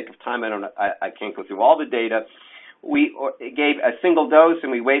for the sake of time, I can't go through all the data. We gave a single dose,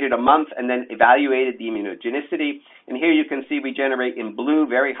 and we waited a month, and then evaluated the immunogenicity. And here you can see we generate in blue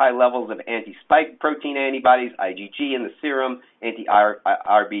very high levels of anti-spike protein antibodies, IgG in the serum,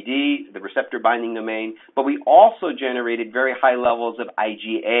 anti-RBD, the receptor binding domain. But we also generated very high levels of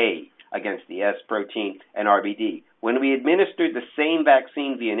IgA against the S protein and RBD. When we administered the same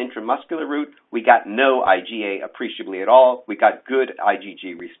vaccine via an intramuscular route, we got no IgA appreciably at all. We got good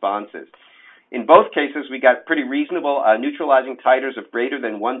IgG responses. In both cases, we got pretty reasonable neutralizing titers of greater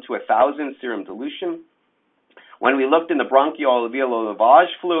than 1 to 1,000 serum dilution. When we looked in the bronchoalveolar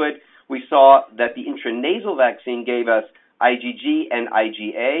lavage fluid, we saw that the intranasal vaccine gave us IgG and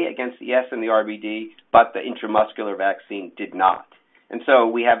IgA against the S and the RBD, but the intramuscular vaccine did not. And so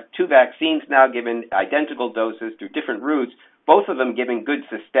we have two vaccines now given identical doses through different routes, both of them giving good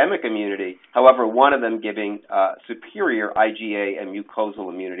systemic immunity, however, one of them giving superior IgA and mucosal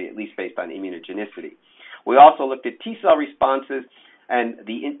immunity, at least based on immunogenicity. We also looked at T-cell responses, and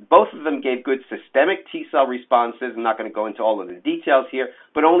both of them gave good systemic T-cell responses. I'm not going to go into all of the details here,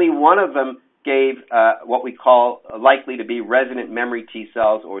 but only one of them gave what we call likely to be resident memory T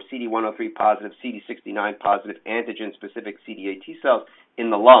cells, or CD103 positive, CD69 positive antigen-specific CD8 T cells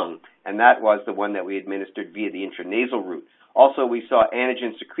in the lung, and that was the one that we administered via the intranasal route. Also, we saw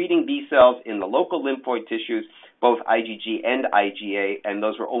antigen-secreting B cells in the local lymphoid tissues, both IgG and IgA, and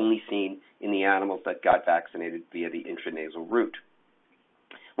those were only seen in the animals that got vaccinated via the intranasal route.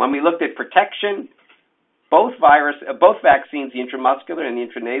 When we looked at protection, both vaccines, the intramuscular and the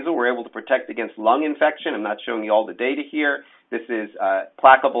intranasal, were able to protect against lung infection. I'm not showing you all the data here. This is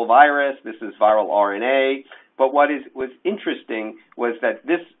placable virus. This is viral RNA. But what was interesting was that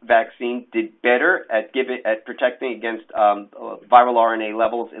this vaccine did better at protecting against viral RNA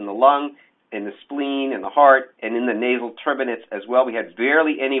levels in the lung, in the spleen, in the heart, and in the nasal turbinates as well. We had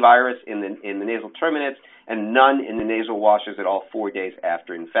barely any virus in the nasal turbinates and none in the nasal washes at all 4 days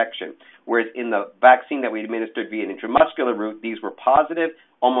after infection. Whereas in the vaccine that we administered via an intramuscular route, these were positive,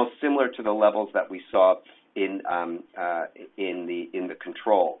 almost similar to the levels that we saw in the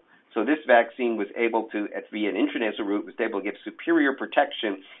control. So this vaccine was able to, via an intranasal route, was able to give superior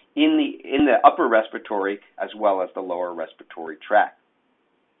protection in the upper respiratory as well as the lower respiratory tract.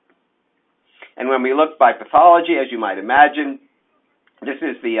 And when we look by pathology, as you might imagine, this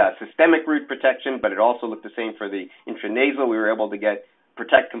is the systemic route protection, but it also looked the same for the intranasal. We were able to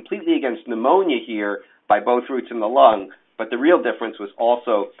protect completely against pneumonia here by both routes in the lung, but the real difference was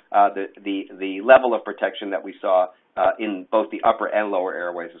also the level of protection that we saw in both the upper and lower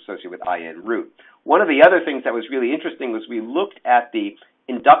airways associated with IN route. One of the other things that was really interesting was we looked at the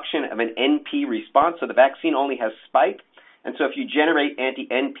induction of an NP response. So the vaccine only has spike, and so if you generate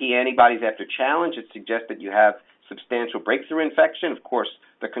anti-NP antibodies after challenge, it suggests that you have substantial breakthrough infection. Of course,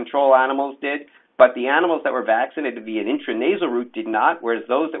 the control animals did, but the animals that were vaccinated via an intranasal route did not, whereas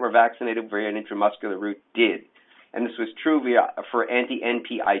those that were vaccinated via an intramuscular route did. And this was true for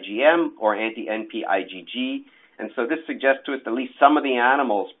anti-NP IgM or anti-NP IgG. And so this suggests to us that at least some of the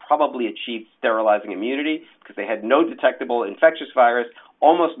animals probably achieved sterilizing immunity because they had no detectable infectious virus,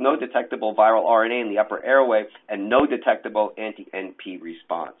 almost no detectable viral RNA in the upper airway, and no detectable anti-NP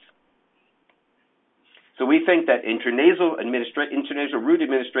response. So we think that intranasal route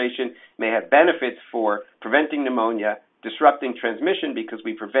administration may have benefits for preventing pneumonia, disrupting transmission because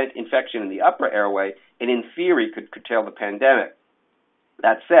we prevent infection in the upper airway, and in theory could curtail the pandemic.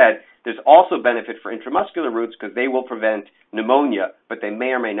 That said, there's also benefit for intramuscular routes because they will prevent pneumonia, but they may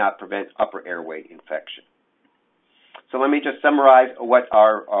or may not prevent upper airway infection. So let me just summarize what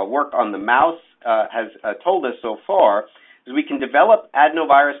our work on the mouse has told us so far. Is we can develop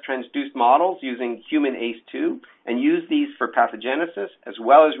adenovirus transduced models using human ACE2 and use these for pathogenesis, as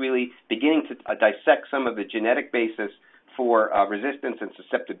well as really beginning to dissect some of the genetic basis for resistance and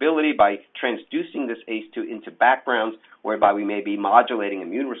susceptibility by transducing this ACE2 into backgrounds whereby we may be modulating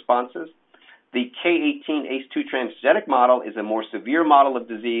immune responses. The K18 ACE2 transgenic model is a more severe model of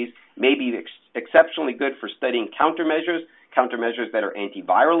disease, may be exceptionally good for studying countermeasures that are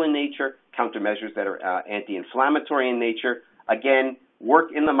antiviral in nature, countermeasures that are anti-inflammatory in nature. Again,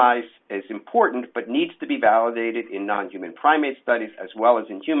 work in the mice is important, but needs to be validated in non-human primate studies as well as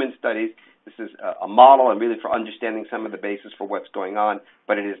in human studies. This is a model and really for understanding some of the basis for what's going on,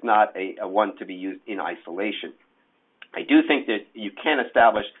 but it is not a one to be used in isolation. I do think that you can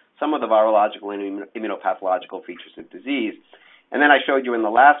establish some of the virological and immunopathological features of disease. And then I showed you in the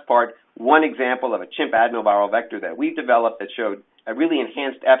last part one example of a chimp adenoviral vector that we developed that showed a really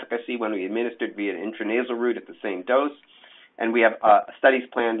enhanced efficacy when we administered via an intranasal route at the same dose. And we have studies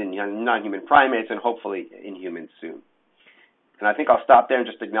planned in non-human primates and hopefully in humans soon. And I think I'll stop there and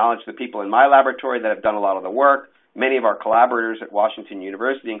just acknowledge the people in my laboratory that have done a lot of the work, many of our collaborators at Washington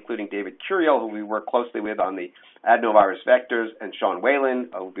University, including David Curiel, who we work closely with on the adenovirus vectors, and Sean Whalen,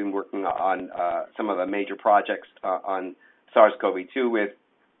 who've been working on some of the major projects on SARS-CoV-2 with,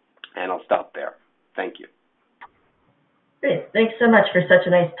 and I'll stop there. Thank you. Great. Thanks so much for such a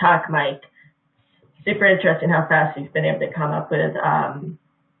nice talk, Mike. Super interesting how fast you've been able to come up with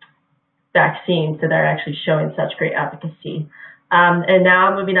vaccines that are actually showing such great efficacy. And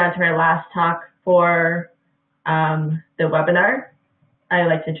now moving on to our last talk for the webinar, I'd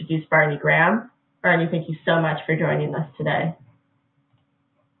like to introduce Barney Graham. Barney, thank you so much for joining us today.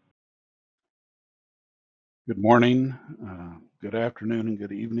 Good morning, good afternoon, and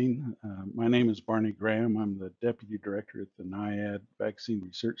good evening. My name is Barney Graham. I'm the Deputy Director at the NIAID Vaccine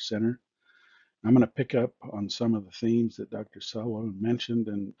Research Center. I'm going to pick up on some of the themes that Dr. Sullivan mentioned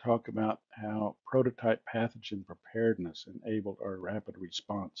and talk about how prototype pathogen preparedness enabled our rapid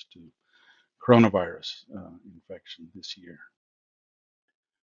response to coronavirus infection this year.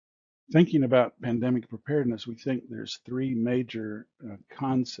 Thinking about pandemic preparedness, we think there's three major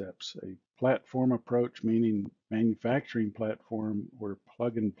concepts. A platform approach, meaning manufacturing platform where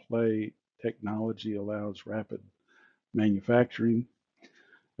plug and play technology allows rapid manufacturing.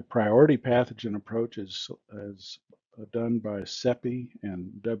 A priority pathogen approach is done by CEPI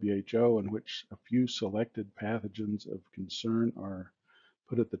and WHO, in which a few selected pathogens of concern are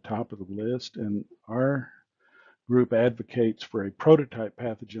put at the top of the list. And our group advocates for a prototype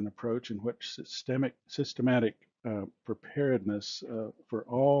pathogen approach in which systematic preparedness for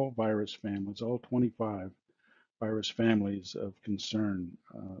all virus families, all 25 virus families of concern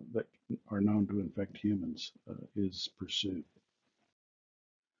that are known to infect humans is pursued.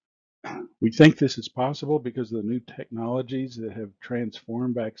 We think this is possible because of the new technologies that have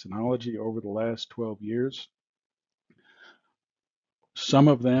transformed vaccinology over the last 12 years. Some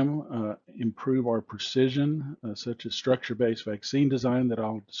of them improve our precision, such as structure-based vaccine design that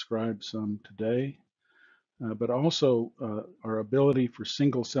I'll describe some today, but also our ability for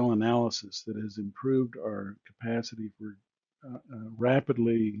single-cell analysis that has improved our capacity for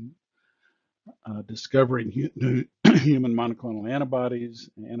rapidly discovering new human monoclonal antibodies,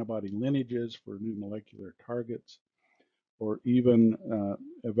 antibody lineages for new molecular targets, or even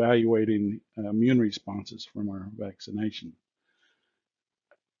evaluating immune responses from our vaccination.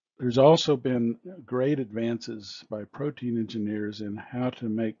 There's also been great advances by protein engineers in how to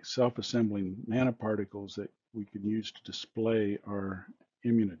make self-assembling nanoparticles that we can use to display our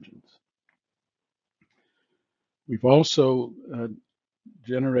immunogens. We've also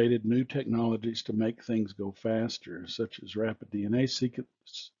generated new technologies to make things go faster, such as rapid DNA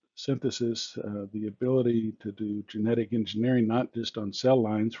synthesis, the ability to do genetic engineering, not just on cell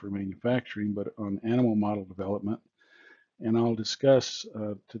lines for manufacturing, but on animal model development. And I'll discuss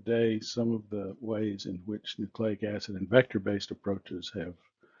today some of the ways in which nucleic acid and vector-based approaches have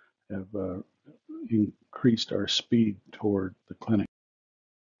increased our speed toward the clinic.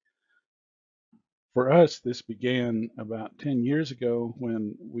 For us, this began about 10 years ago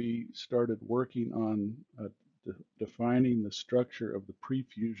when we started working on defining the structure of the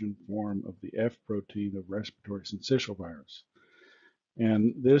prefusion form of the F protein of respiratory syncytial virus.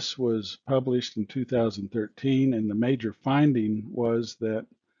 And this was published in 2013, and the major finding was that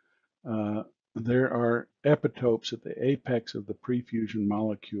there are epitopes at the apex of the prefusion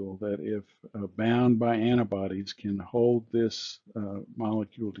molecule that, if bound by antibodies, can hold this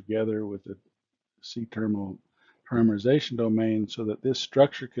molecule together with a C-terminal trimerization domain so that this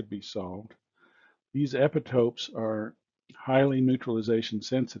structure could be solved. These epitopes are highly neutralization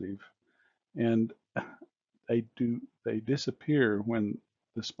sensitive, and they disappear when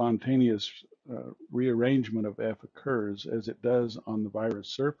the spontaneous rearrangement of F occurs, as it does on the virus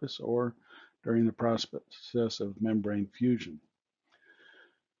surface or during the process of membrane fusion.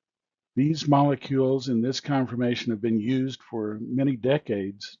 These molecules in this conformation have been used for many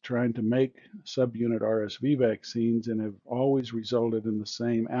decades trying to make subunit RSV vaccines and have always resulted in the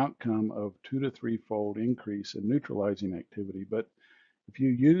same outcome of 2 to 3-fold increase in neutralizing activity. But if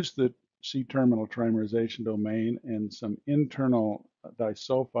you use the C-terminal trimerization domain and some internal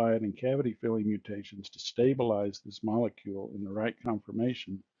disulfide and cavity filling mutations to stabilize this molecule in the right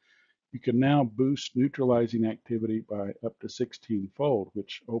conformation, you can now boost neutralizing activity by up to 16-fold,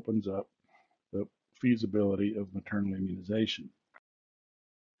 which opens up the feasibility of maternal immunization.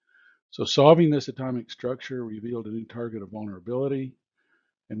 So solving this atomic structure revealed a new target of vulnerability,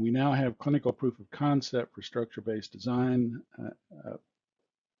 and we now have clinical proof of concept for structure-based design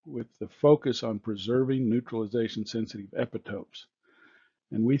with the focus on preserving neutralization-sensitive epitopes.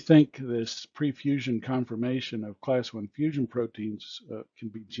 And we think this pre-fusion conformation of class 1 fusion proteins can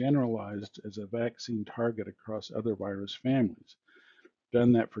be generalized as a vaccine target across other virus families.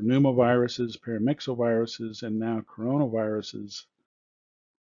 Done that for pneumoviruses, paramyxoviruses, and now coronaviruses.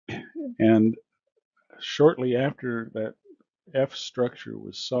 And shortly after that F structure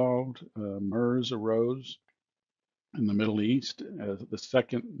was solved, MERS arose in the Middle East as the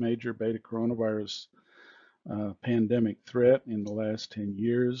second major beta coronavirus pandemic threat in the last 10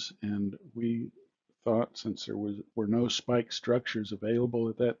 years, and we thought, since there were no spike structures available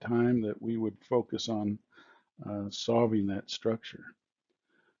at that time, that we would focus on solving that structure.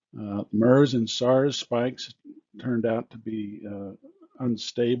 MERS and SARS spikes turned out to be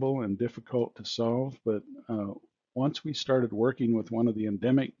unstable and difficult to solve, but once we started working with one of the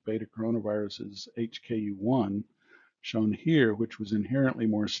endemic beta coronaviruses, HKU1, shown here, which was inherently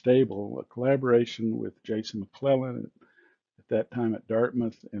more stable, a collaboration with Jason McClellan at that time at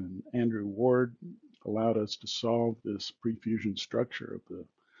Dartmouth and Andrew Ward allowed us to solve this pre-fusion structure of the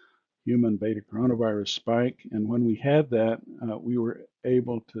human beta coronavirus spike. And when we had that, we were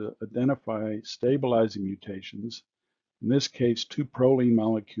able to identify stabilizing mutations, in this case, 2 proline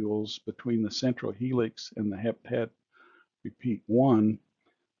molecules between the central helix and the heptad repeat 1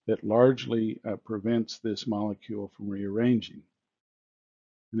 that largely prevents this molecule from rearranging.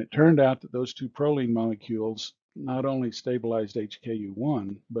 And it turned out that those 2 proline molecules not only stabilized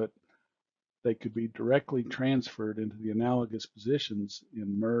HKU1, but they could be directly transferred into the analogous positions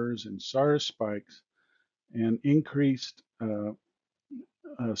in MERS and SARS spikes and increased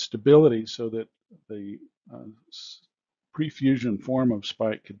stability so that the pre-fusion form of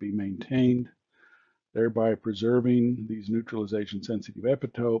spike could be maintained, thereby preserving these neutralization sensitive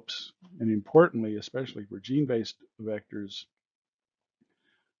epitopes, and importantly, especially for gene-based vectors,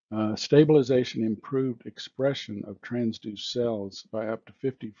 stabilization improved expression of transduced cells by up to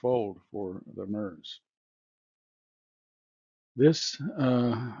 50-fold for the MERS. This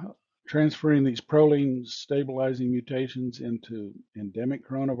transferring these proline stabilizing mutations into endemic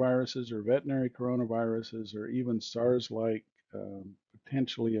coronaviruses or veterinary coronaviruses or even SARS-like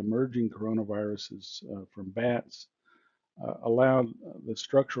potentially emerging coronaviruses from bats allowed the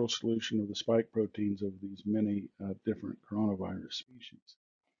structural solution of the spike proteins of these many different coronavirus species.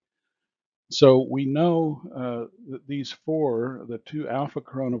 So we know that these 4, the 2 alpha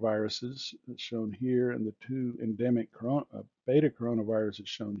coronaviruses shown here and the 2 endemic beta coronaviruses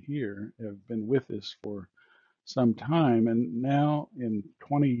shown here have been with us for some time. And now in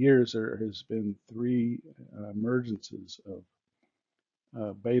 20 years, there has been 3 emergences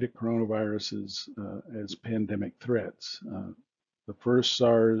of beta coronaviruses as pandemic threats. The first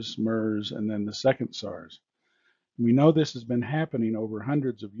SARS, MERS, and then the second SARS. We know this has been happening over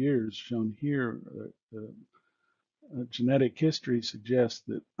hundreds of years. Shown here, genetic history suggests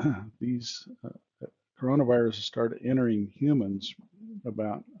that these coronaviruses started entering humans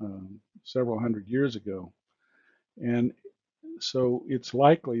about several hundred years ago. And so it's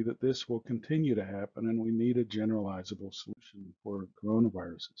likely that this will continue to happen, and we need a generalizable solution for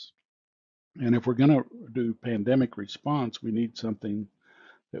coronaviruses. And if we're going to do pandemic response, we need something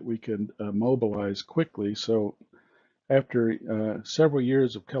that we can mobilize quickly. So after several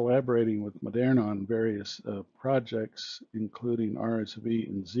years of collaborating with Moderna on various projects, including RSV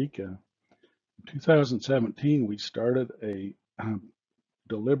and Zika, in 2017 we started a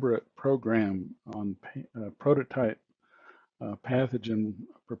deliberate program on prototype pathogen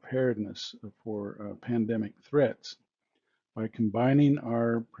preparedness for pandemic threats by combining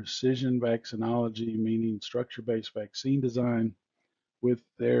our precision vaccinology, meaning structure-based vaccine design, with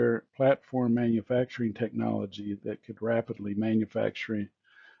their platform manufacturing technology that could rapidly manufacture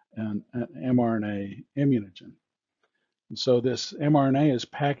an mRNA immunogen. And so this mRNA is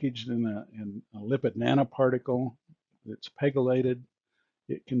packaged in a lipid nanoparticle that's pegylated.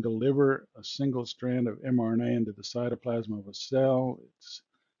 It can deliver a single strand of mRNA into the cytoplasm of a cell. It's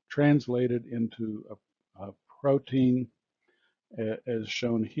translated into a protein as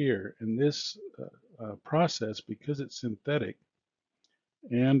shown here. And this process, because it's synthetic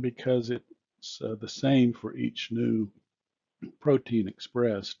and because it's the same for each new protein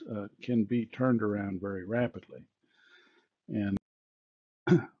expressed, can be turned around very rapidly. And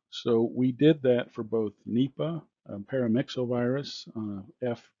so we did that for both Nipah, paramyxovirus,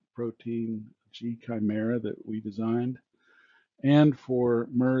 F protein G chimera that we designed, and for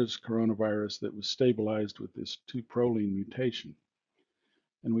MERS coronavirus that was stabilized with this 2-proline mutation.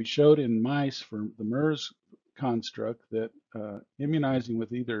 And we showed in mice for the MERS construct that immunizing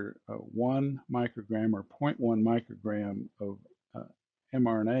with either 1 microgram or 0.1 microgram of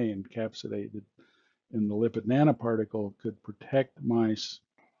mRNA encapsulated in the lipid nanoparticle could protect mice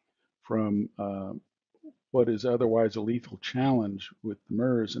from what is otherwise a lethal challenge with the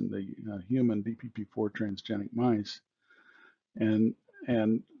MERS and the human DPP4 transgenic mice, and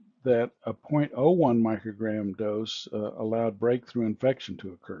that a 0.01 microgram dose allowed breakthrough infection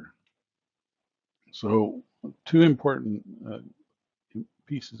to occur. So 2 important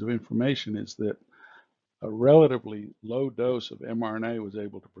pieces of information is that a relatively low dose of mRNA was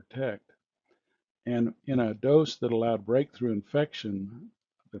able to protect, and in a dose that allowed breakthrough infection,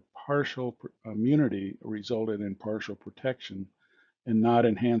 the partial immunity resulted in partial protection and not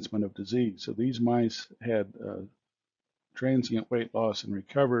enhancement of disease. So these mice had transient weight loss and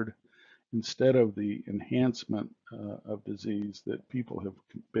recovered instead of the enhancement of disease that people have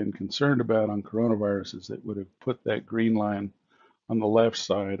been concerned about on coronaviruses that would have put that green line on the left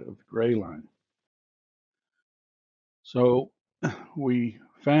side of the gray line. So we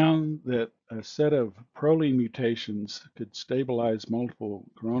found that a set of proline mutations could stabilize multiple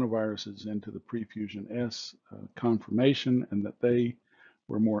coronaviruses into the prefusion S conformation, and that they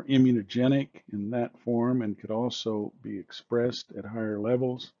were more immunogenic in that form and could also be expressed at higher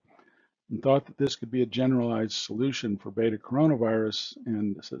levels, and thought that this could be a generalized solution for beta coronavirus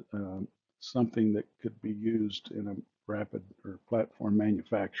and something that could be used in a rapid or platform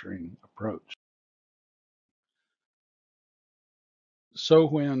manufacturing approach. So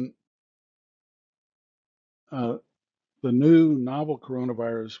when the new novel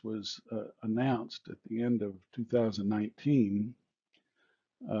coronavirus was announced at the end of 2019,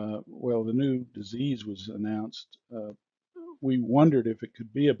 well, the new disease was announced. We wondered if it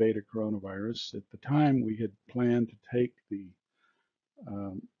could be a beta coronavirus. At the time, we had planned to take the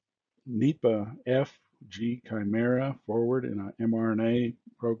Nipah FG chimera forward in an mRNA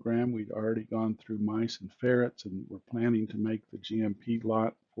program. We'd already gone through mice and ferrets, and we're planning to make the GMP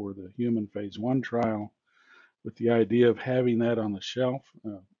lot for the human phase 1 trial, with the idea of having that on the shelf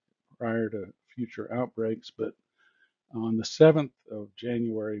prior to future outbreaks. But on the 7th of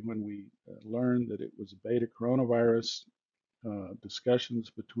January, when we learned that it was a beta coronavirus,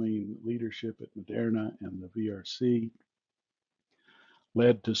 discussions between leadership at Moderna and the VRC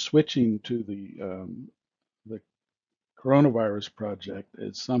led to switching to the coronavirus project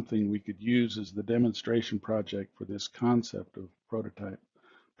as something we could use as the demonstration project for this concept of prototype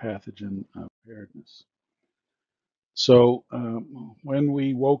pathogen preparedness. So when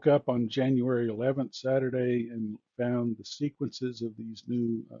we woke up on January 11th, Saturday, and found the sequences of these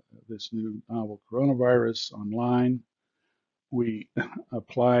this new novel coronavirus online, we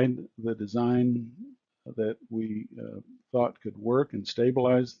applied the design that we thought could work and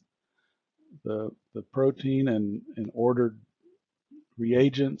stabilize the protein, and ordered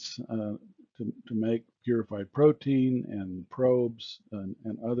reagents to make purified protein and probes and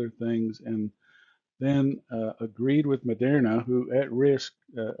other things, and then agreed with Moderna, who at risk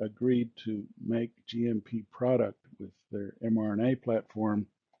agreed to make GMP product with their mRNA platform.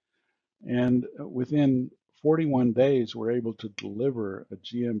 And within 41 days, we're able to deliver a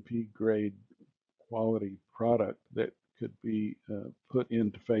GMP grade quality product that could be put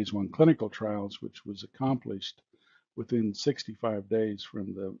into phase 1 clinical trials, which was accomplished within 65 days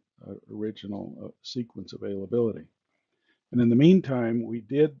from the original sequence availability. And in the meantime, we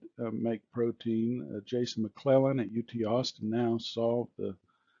did make protein. Jason McClellan at UT Austin now solved the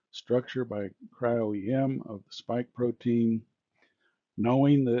structure by cryo-EM of the spike protein.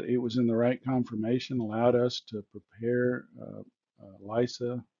 Knowing that it was in the right conformation allowed us to prepare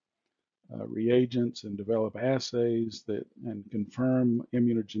LISA reagents and develop assays that and confirm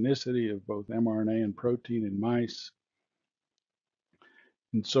immunogenicity of both mRNA and protein in mice.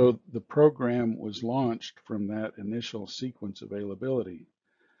 And so the program was launched from that initial sequence availability.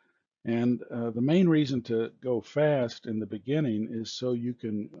 And the main reason to go fast in the beginning is so you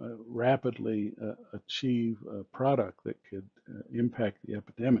can rapidly achieve a product that could impact the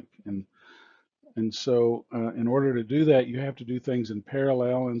epidemic. And so in order to do that, you have to do things in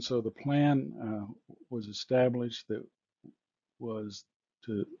parallel. And so the plan was established that was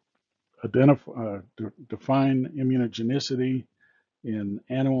to identify, define immunogenicity in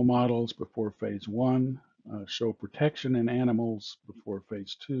animal models before phase 1, show protection in animals before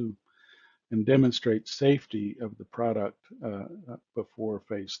phase 2, and demonstrate safety of the product before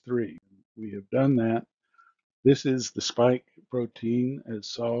phase 3. We have done that. This is the spike protein as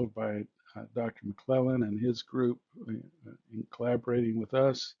solved by Dr. McClellan and his group in collaborating with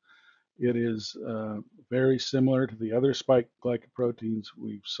us. It is very similar to the other spike glycoproteins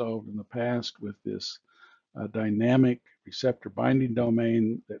we've solved in the past with this dynamic receptor binding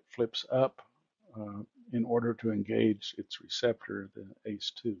domain that flips up in order to engage its receptor, the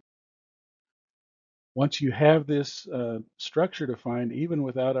ACE2. Once you have this structure defined, even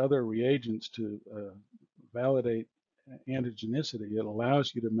without other reagents to validate antigenicity, it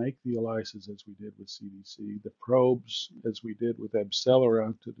allows you to make the ELISAs as we did with CDC, the probes as we did with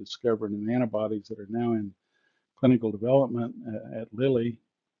Abcelera to discover new antibodies that are now in clinical development at Lilly,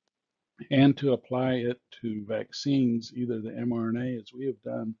 and to apply it to vaccines, either the mRNA as we have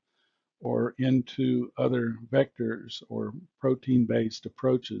done, or into other vectors or protein-based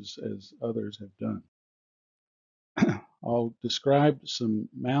approaches as others have done. I'll describe some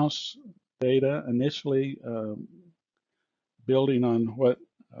mouse data initially, building on what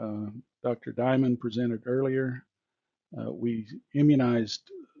Dr. Diamond presented earlier. We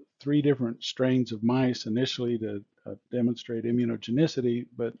immunized 3 different strains of mice initially to demonstrate immunogenicity,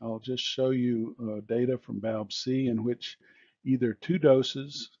 but I'll just show you data from BALB-C in which either 2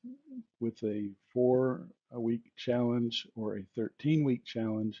 doses with a 4-week challenge or a 13-week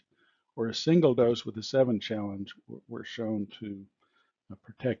challenge, or a single dose with a 7 challenge were shown to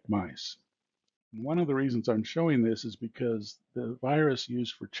protect mice. And one of the reasons I'm showing this is because the virus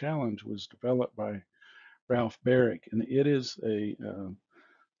used for challenge was developed by Ralph Baric, and it is a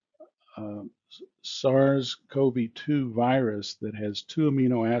SARS-CoV-2 virus that has 2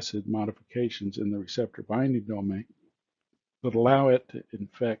 amino acid modifications in the receptor binding domain that allow it to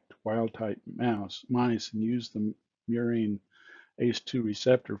infect wild-type mice and use the murine ACE2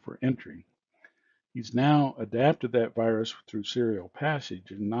 receptor for entry. He's now adapted that virus through serial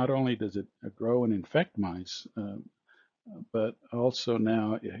passage, and not only does it grow and infect mice, but also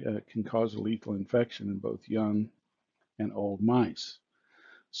now it can cause a lethal infection in both young and old mice.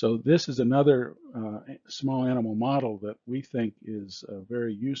 So this is another small animal model that we think is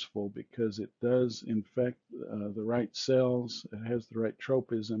very useful because it does infect the right cells, it has the right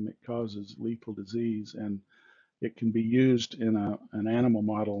tropism, it causes lethal disease, and it can be used in an animal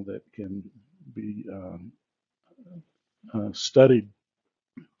model that can be studied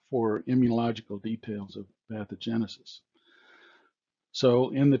for immunological details of pathogenesis. So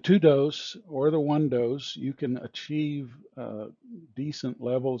in the 2-dose or the 1-dose, you can achieve decent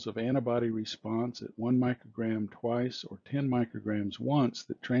levels of antibody response at 1 microgram twice or 10 micrograms once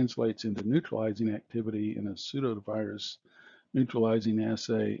that translates into neutralizing activity in a pseudovirus neutralizing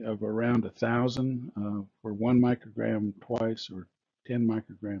assay of around 1,000 for 1 microgram twice or 10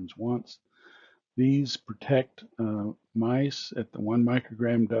 micrograms once. These protect mice at the 1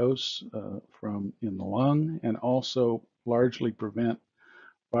 microgram dose from in the lung, and also largely prevent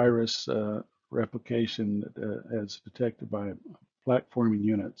virus replication as detected by plaque-forming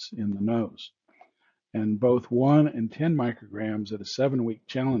units in the nose. And both 1 and 10 micrograms at a 7-week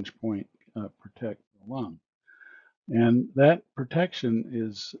challenge point protect the lung. And that protection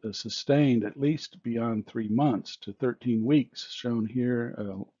is sustained at least beyond 3 months to 13 weeks, shown here,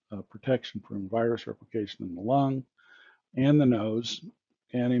 protection from virus replication in the lung and the nose.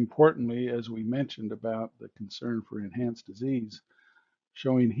 And importantly, as we mentioned about the concern for enhanced disease,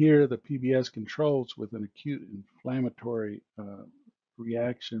 showing here the PBS controls with an acute inflammatory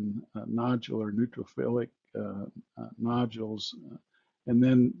reaction, nodular neutrophilic nodules, and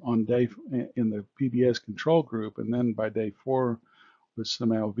then on in the PBS control group, and then by day 4 with some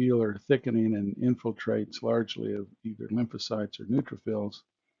alveolar thickening and infiltrates largely of either lymphocytes or neutrophils.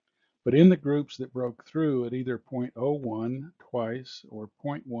 But in the groups that broke through at either 0.01 twice or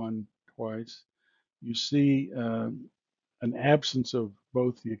 0.1 twice, you see an absence of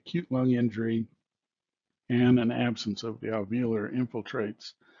both the acute lung injury and an absence of the alveolar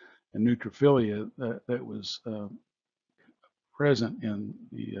infiltrates and neutrophilia that was present in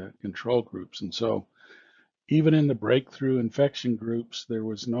the control groups. And so even in the breakthrough infection groups, there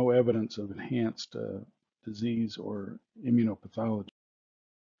was no evidence of enhanced disease or immunopathology.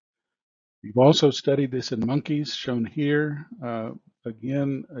 We've also studied this in monkeys, shown here.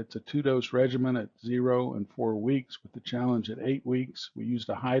 Again, it's a 2-dose regimen at 0 and 4 weeks with the challenge at 8 weeks. We used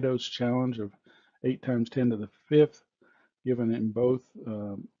a high dose challenge of 8 times 10 to the 5th, given in both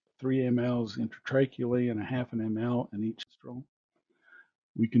 3 mLs intratracheally and a half an ml in each nostril.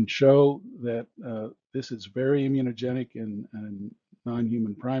 We can show that this is very immunogenic in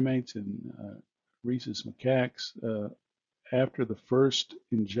non-human primates and rhesus macaques. After the first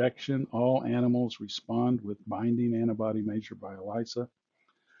injection, all animals respond with binding antibody measured by ELISA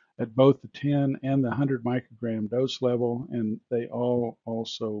at both the 10 and the 100 microgram dose level, and they all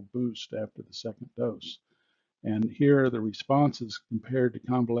also boost after the second dose. And here are the responses compared to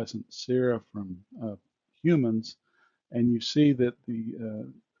convalescent sera from humans, and you see that the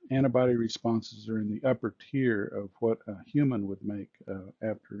antibody responses are in the upper tier of what a human would make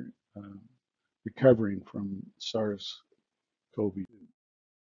after recovering from SARS-CoV-2.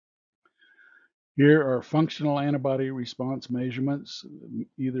 Here are functional antibody response measurements,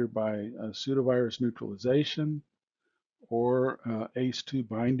 either by pseudovirus neutralization or ACE2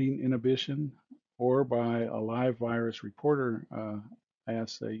 binding inhibition, or by a live virus reporter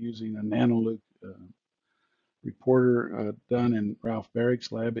assay using a nanoluke reporter done in Ralph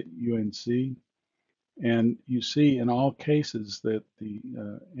Barrick's lab at UNC. And you see in all cases that the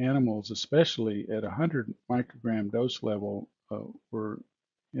animals, especially at 100 microgram dose level, were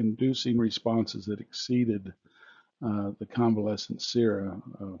inducing responses that exceeded the convalescent sera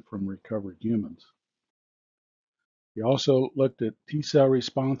from recovered humans. We also looked at T cell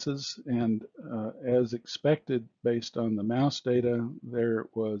responses, and as expected, based on the mouse data, there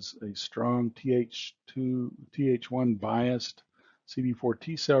was a strong Th1 biased CD4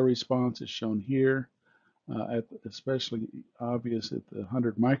 T cell response, as shown here, especially obvious at the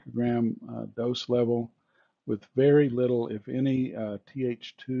 100 microgram dose level, with very little, if any,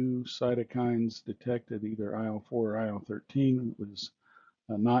 Th2 cytokines detected, either IL-4 or IL-13 was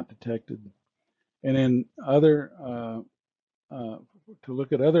not detected. And in other, to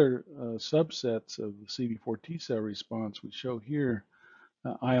look at other subsets of the CD4 T cell response, we show here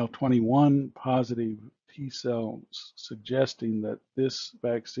IL-21 positive T cells, suggesting that this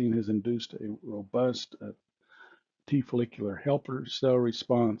vaccine has induced a robust T follicular helper cell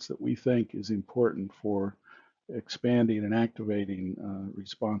response that we think is important for expanding and activating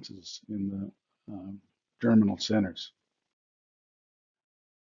responses in the germinal centers.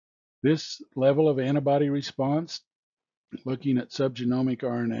 This level of antibody response, looking at subgenomic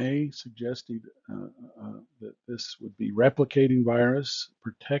RNA, suggested that this would be replicating virus,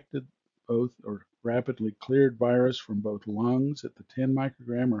 protected both or rapidly cleared virus from both lungs at the 10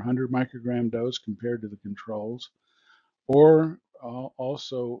 microgram or 100 microgram dose compared to the controls, or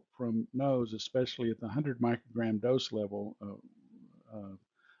also from nose, especially at the 100 microgram dose level,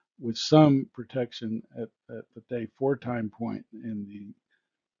 with some protection at the day 4 time point in the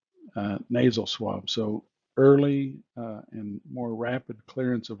nasal swab. So early and more rapid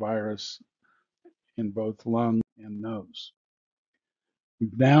clearance of virus in both lung and nose.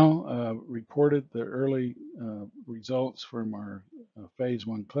 We've now reported the early results from our phase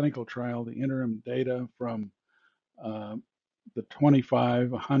 1 clinical trial, the interim data from the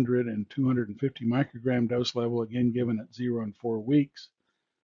 25, 100, and 250 microgram dose level, again given at 0 and 4 weeks.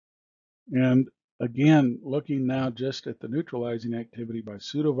 And again, looking now just at the neutralizing activity by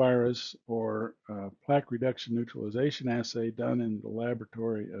pseudovirus or plaque reduction neutralization assay done in the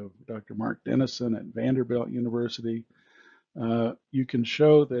laboratory of Dr. Mark Dennison at Vanderbilt University, you can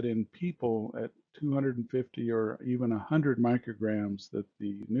show that in people at 250 or even 100 micrograms that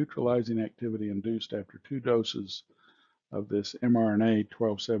the neutralizing activity induced after 2 doses of this mRNA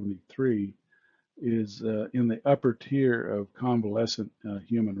 1273 is in the upper tier of convalescent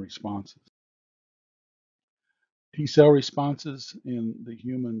human responses. T cell responses in the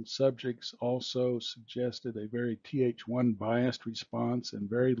human subjects also suggested a very Th1 biased response and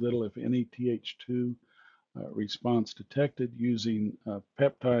very little, if any, Th2 response detected using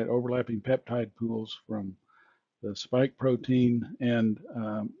overlapping peptide pools from the spike protein, and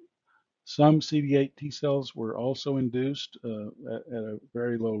some CD8 T cells were also induced at a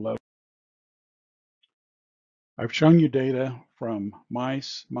very low level. I've shown you data from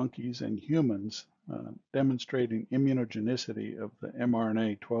mice, monkeys, and humans demonstrating immunogenicity of the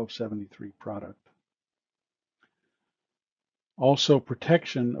mRNA 1273 product. Also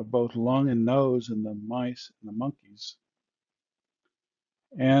protection of both lung and nose in the mice and the monkeys,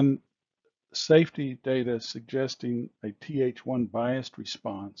 and safety data suggesting a Th1 biased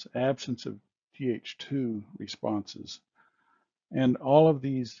response, absence of Th2 responses. And all of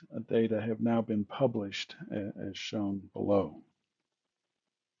these data have now been published as shown below.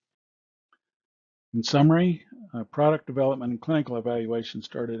 In summary, product development and clinical evaluation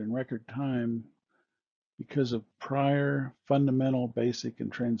started in record time because of prior fundamental, basic,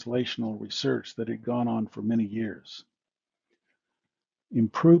 and translational research that had gone on for many years.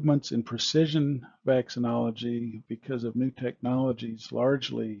 Improvements in precision vaccinology because of new technologies,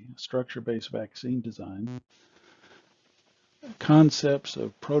 largely structure-based vaccine design. Concepts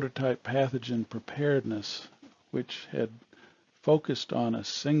of prototype pathogen preparedness, which had focused on a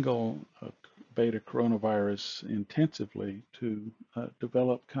single beta coronavirus intensively to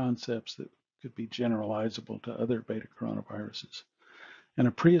develop concepts that could be generalizable to other beta coronaviruses, and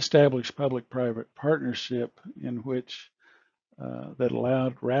a pre-established public-private partnership in which that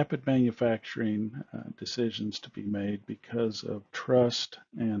allowed rapid manufacturing decisions to be made because of trust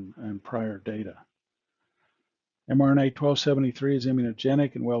and prior data. mRNA-1273 is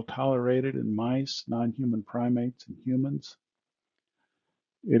immunogenic and well tolerated in mice, non-human primates, and humans.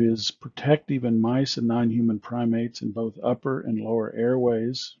 It is protective in mice and non-human primates in both upper and lower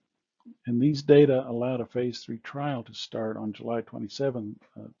airways. And these data allowed a phase 3 trial to start on July 27,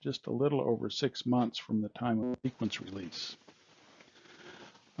 just a little over 6 months from the time of sequence release.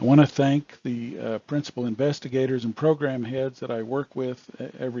 I want to thank the principal investigators and program heads that I work with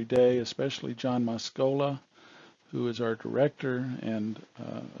every day, especially John Mascola, who is our director and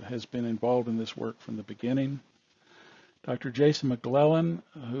has been involved in this work from the beginning. Dr. Jason McClellan,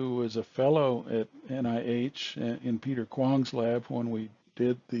 who is a fellow at NIH in Peter Kwong's lab when we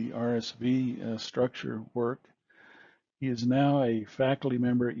did the RSV structure work. He is now a faculty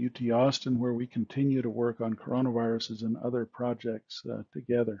member at UT Austin, where we continue to work on coronaviruses and other projects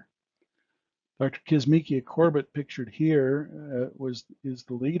together. Dr. Kizzmekia Corbett, pictured here, is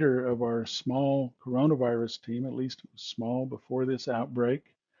the leader of our small coronavirus team. At least it was small before this outbreak,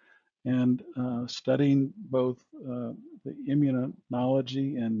 and studying both the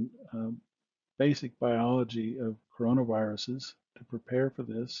immunology and basic biology of coronaviruses to prepare for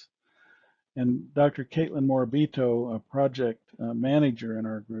this. And Dr. Caitlin Morabito, a project manager in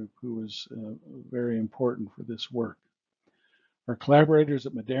our group, who was very important for this work. Our collaborators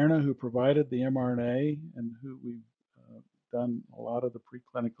at Moderna, who provided the mRNA and who we've done a lot of the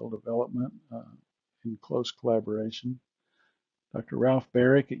preclinical development in close collaboration. Dr. Ralph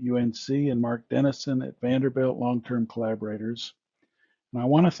Barrick at UNC and Mark Dennison at Vanderbilt, long-term collaborators. And I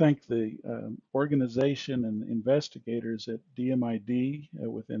want to thank the organization and investigators at DMID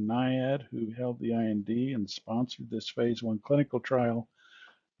within NIAID, who held the IND and sponsored this phase 1 clinical trial,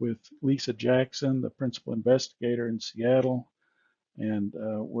 with Lisa Jackson, the principal investigator in Seattle, and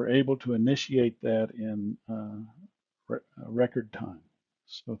were able to initiate that in record time.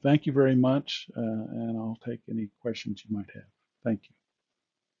 So thank you very much, and I'll take any questions you might have. Thank you.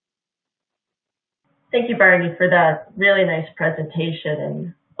 Thank you, Barney, for that really nice presentation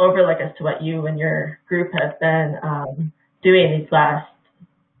and overlook as to what you and your group have been doing these last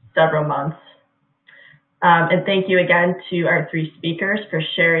several months. And thank you again to our 3 speakers for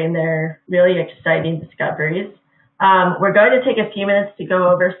sharing their really exciting discoveries. We're going to take a few minutes to go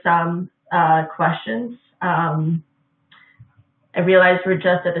over some questions. I realize we're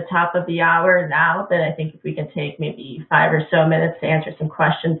just at the top of the hour now, but I think if we can take maybe 5 or so minutes to answer some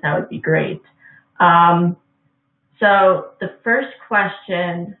questions, that would be great. So the first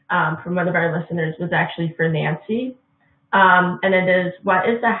question from one of our listeners was actually for Nancy, and it is, what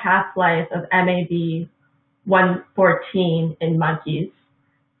is the half-life of MAB 114 in monkeys?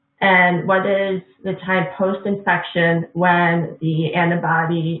 And what is the time post-infection when the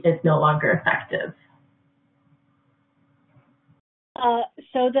antibody is no longer effective?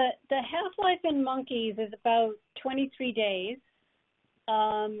 So the half-life in monkeys is about 23 days,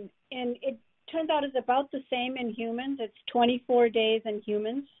 and it turns out it's about the same in humans. It's 24 days in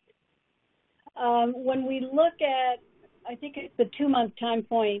humans. When we look at, I think it's the 2-month time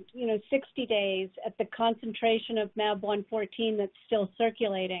point, 60 days at the concentration of MAB 114 that's still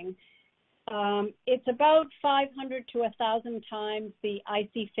circulating, it's about 500 to 1,000 times the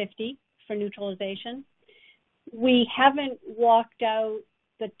IC50 for neutralization. We haven't walked out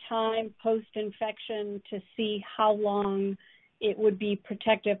the time post-infection to see how long it would be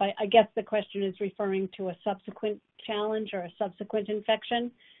protective. I guess the question is referring to a subsequent challenge or a subsequent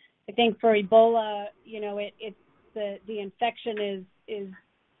infection. I think for Ebola, the infection is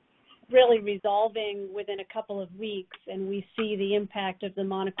really resolving within a couple of weeks, and we see the impact of the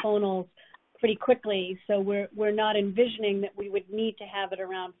monoclonals pretty quickly. So we're not envisioning that we would need to have it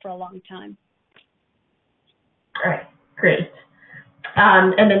around for a long time. All right, great.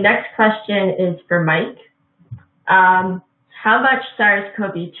 And the next question is for Mike. How much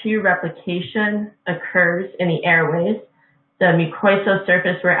SARS-CoV-2 replication occurs in the airways, the mucosal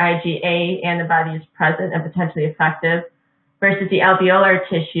surface where IgA antibody is present and potentially effective, versus the alveolar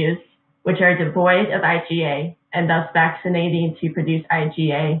tissues, which are devoid of IgA, and thus vaccinating to produce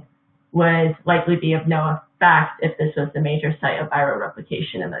IgA would likely be of no effect if this was the major site of viral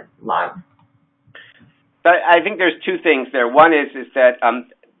replication in the lung. But I think there's two things there. One is that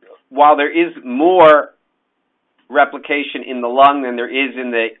while there is more replication in the lung than there is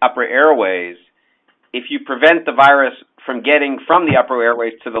in the upper airways, if you prevent the virus from getting from the upper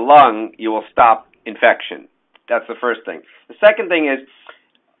airways to the lung, you will stop infection. That's the first thing. The second thing is,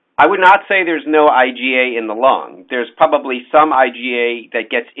 I would not say there's no IgA in the lung. There's probably some IgA that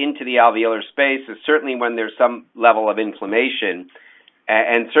gets into the alveolar space, certainly when there's some level of inflammation,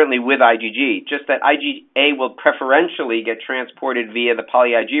 and certainly with IgG. Just that IgA will preferentially get transported via the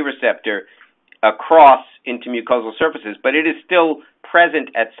poly-IgG receptor across into mucosal surfaces, but it is still present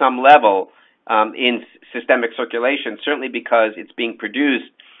at some level in systemic circulation, certainly because it's being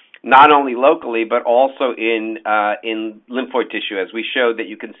produced not only locally, but also in lymphoid tissue, as we showed that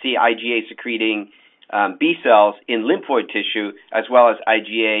you can see IgA secreting B cells in lymphoid tissue, as well as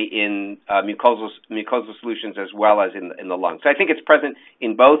IgA in mucosal solutions, as well as in the lung. So I think it's present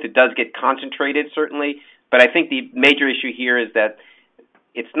in both. It does get concentrated, certainly, but I think the major issue here is that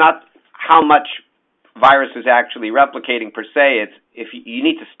it's not how much virus is actually replicating per se. It's if you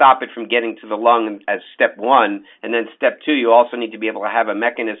need to stop it from getting to the lung as step one, and then step two, you also need to be able to have a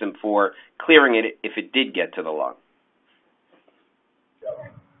mechanism for clearing it if it did get to the lung.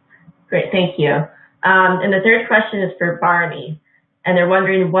 Great, thank you. And the third question is for Barney, and they're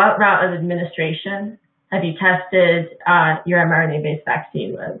wondering what route of administration have you tested your mRNA-based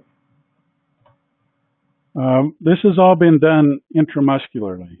vaccine with? This has all been done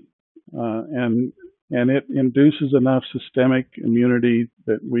intramuscularly, and it induces enough systemic immunity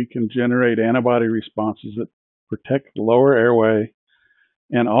that we can generate antibody responses that protect the lower airway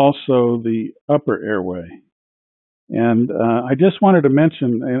and also the upper airway. And I just wanted to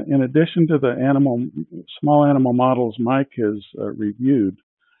mention, in addition to the small animal models Mike has reviewed,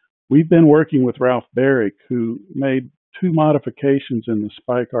 we've been working with Ralph Barrick, who made 2 modifications in the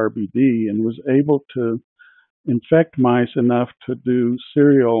spike RBD and was able to infect mice enough to do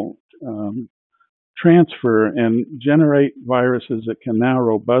serial transfer and generate viruses that can now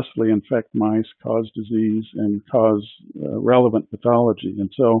robustly infect mice, cause disease, and cause relevant pathology. And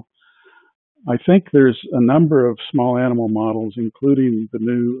so I think there's a number of small animal models, including the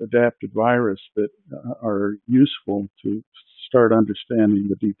new adapted virus, that are useful to start understanding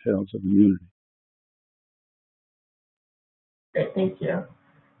the details of immunity. Great, thank you.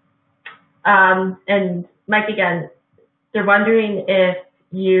 And Mike, again, they're wondering if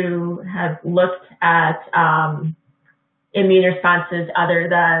you have looked at immune responses other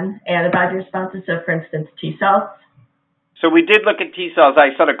than antibody responses, so for instance, T cells. So we did look at T cells. I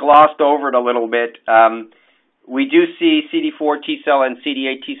sort of glossed over it a little bit. We do see CD4 T cell and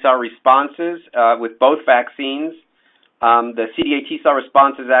CD8 T cell responses with both vaccines. The CD8 T cell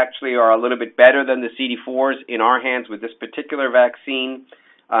responses actually are a little bit better than the CD4s in our hands with this particular vaccine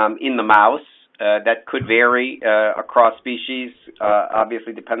in the mouse. That could vary across species,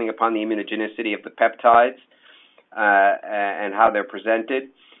 obviously depending upon the immunogenicity of the peptides and how they're presented.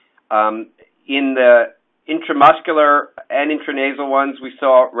 In the intramuscular and intranasal ones, we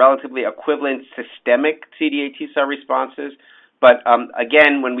saw relatively equivalent systemic CD8 T cell responses. But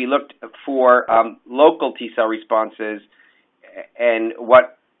again, when we looked for local T cell responses and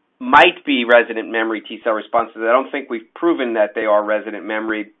what might be resident memory T cell responses, I don't think we've proven that they are resident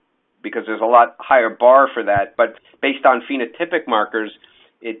memory because there's a lot higher bar for that. But based on phenotypic markers,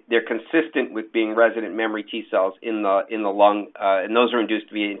 they're consistent with being resident memory T cells in the lung, and those are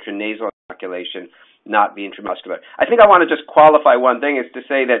induced via intranasal inoculation, not via intramuscular. I think I want to just qualify one thing, is to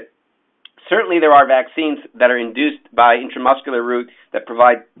say that certainly there are vaccines that are induced by intramuscular route that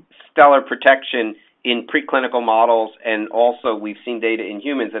provide stellar protection in preclinical models, and also we've seen data in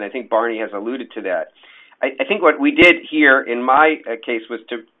humans, and I think Barney has alluded to that. I think what we did here in my case was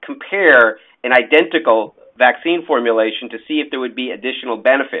to compare an identical vaccine formulation to see if there would be additional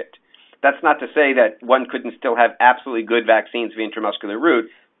benefit. That's not to say that one couldn't still have absolutely good vaccines via intramuscular route,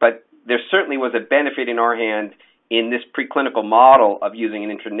 but there certainly was a benefit in our hand in this preclinical model of using an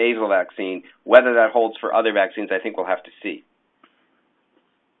intranasal vaccine. Whether that holds for other vaccines, I think we'll have to see.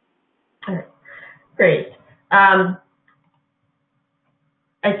 Great.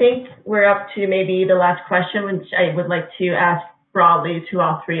 I think we're up to maybe the last question, which I would like to ask broadly to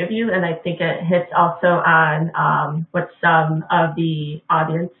all three of you, and I think it hits also on what some of the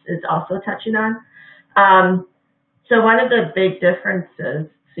audience is also touching on. So one of the big differences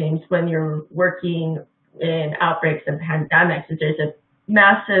seems when you're working in outbreaks and pandemics is there's a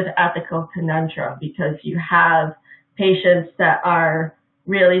massive ethical conundrum because you have patients that are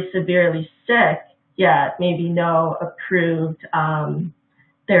really severely sick, yet maybe no approved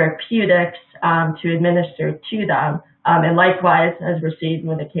therapeutics to administer to them. And likewise, as we're seeing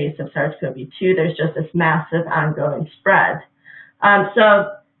with the case of SARS-CoV-2, there's just this massive ongoing spread.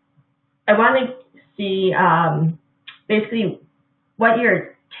 So I want to see basically what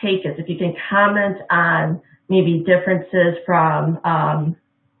your take is, if you can comment on maybe differences from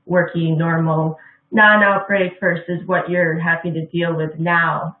working normal non-outbreak versus what you're having to deal with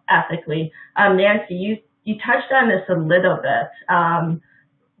now ethically. Nancy, you touched on this a little bit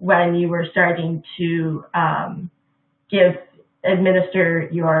when you were starting to administer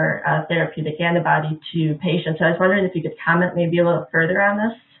your therapeutic antibody to patients. So I was wondering if you could comment maybe a little further on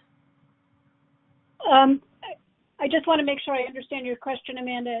this. I just want to make sure I understand your question,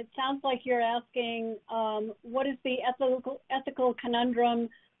 Amanda. It sounds like you're asking what is the ethical conundrum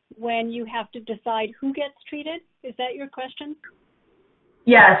when you have to decide who gets treated? Is that your question?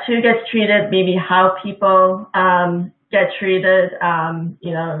 Yes, who gets treated, maybe how people get treated.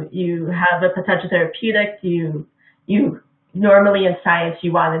 You have a potential therapeutic. You normally in science,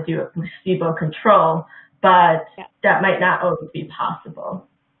 you want to do a placebo control, but that might not always be possible.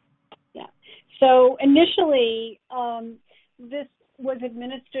 Yeah. So initially, this was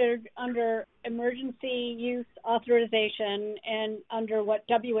administered under emergency use authorization and under what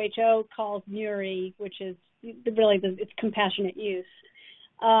WHO calls MURI, which is really it's compassionate use.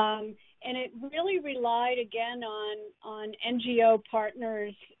 And it really relied again on NGO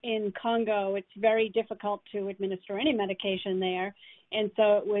partners in Congo. It's very difficult to administer any medication there. And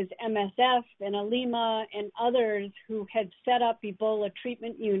so it was MSF and Alima and others who had set up Ebola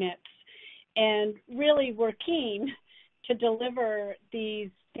treatment units and really were keen to deliver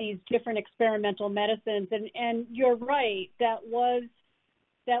these different experimental medicines. And you're right, that was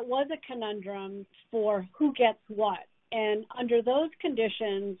a conundrum for who gets what. And under those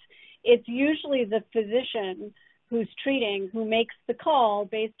conditions, it's usually the physician who's treating who makes the call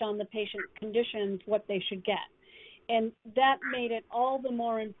based on the patient's conditions what they should get. And that made it all the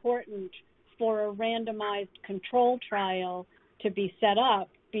more important for a randomized control trial to be set up,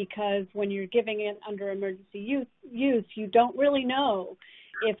 because when you're giving it under emergency use, you don't really know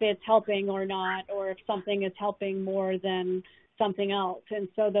if it's helping or not, or if something is helping more than something else. And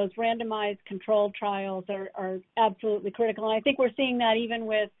so those randomized control trials are absolutely critical. And I think we're seeing that even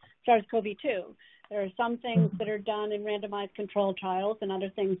with SARS-CoV-2. There are some things that are done in randomized control trials and other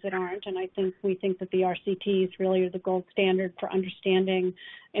things that aren't. And we think that the RCTs really are the gold standard for understanding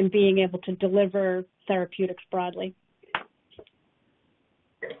and being able to deliver therapeutics broadly.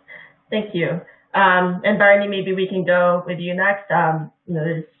 Thank you. And Barney, maybe we can go with you next.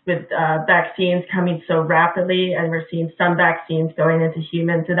 With vaccines coming so rapidly, and we're seeing some vaccines going into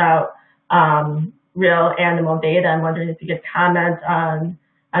humans without real animal data. I'm wondering if you could comment on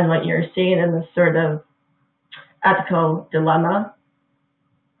what you're seeing in this sort of ethical dilemma.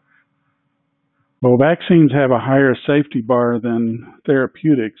 Well, vaccines have a higher safety bar than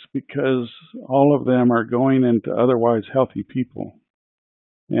therapeutics because all of them are going into otherwise healthy people.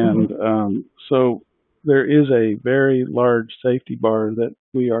 And so there is a very large safety bar that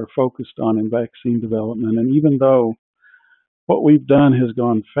we are focused on in vaccine development. And even though what we've done has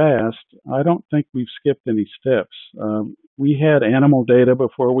gone fast, I don't think we've skipped any steps. We had animal data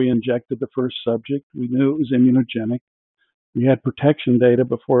before we injected the first subject. We knew it was immunogenic. We had protection data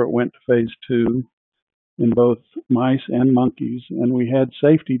before it went to phase 2 in both mice and monkeys. And we had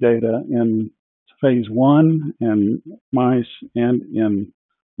safety data in phase 1 in mice and in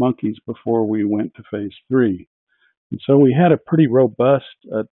monkeys before we went to phase 3. And so we had a pretty robust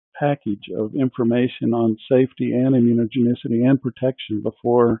package of information on safety and immunogenicity and protection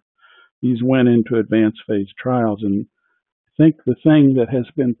before these went into advanced phase trials. And I think the thing that has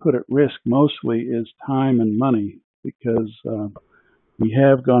been put at risk mostly is time and money, because we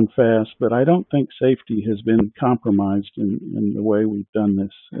have gone fast, but I don't think safety has been compromised in the way we've done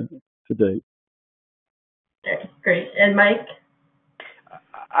this to date. Okay, great. And Mike?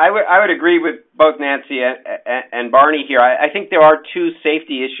 I would agree with both Nancy and Barney here. I think there are two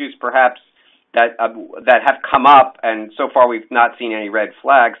safety issues perhaps that have come up, and so far we've not seen any red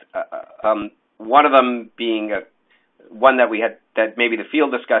flags. One of them being one that we had that maybe the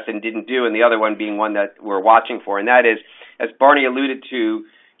field discussed and didn't do, and the other one being one that we're watching for, and that is, as Barney alluded to,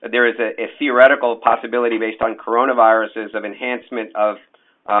 there is a theoretical possibility based on coronaviruses of enhancement of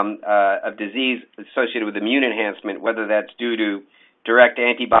disease associated with immune enhancement, whether that's due to direct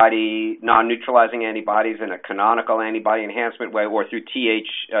antibody, non-neutralizing antibodies in a canonical antibody enhancement way or through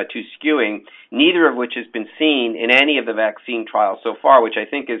Th2 skewing, neither of which has been seen in any of the vaccine trials so far, which I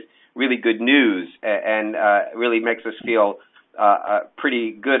think is really good news and really makes us feel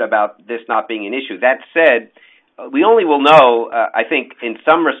pretty good about this not being an issue. That said, we only will know, I think, in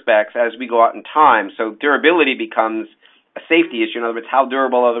some respects as we go out in time. So durability becomes a safety issue. In other words, how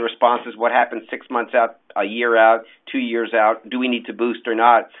durable are the responses? What happens 6 months out, a year out, 2 years out? Do we need to boost or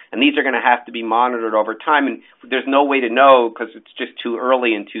not? And these are going to have to be monitored over time. And there's no way to know because it's just too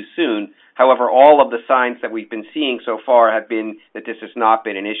early and too soon. However, all of the signs that we've been seeing so far have been that this has not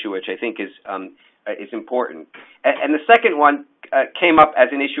been an issue, which I think is important. And the second one came up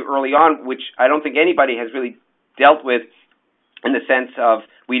as an issue early on, which I don't think anybody has really dealt with in the sense of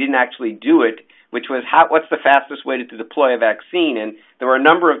we didn't actually do it, which was what's the fastest way to deploy a vaccine? And there were a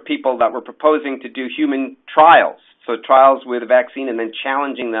number of people that were proposing to do human trials, so trials with a vaccine and then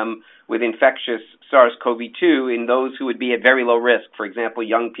challenging them with infectious SARS-CoV-2 in those who would be at very low risk, for example,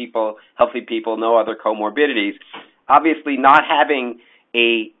 young people, healthy people, no other comorbidities. Obviously, not having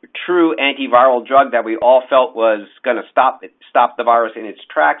a true antiviral drug that we all felt was going to stop the virus in its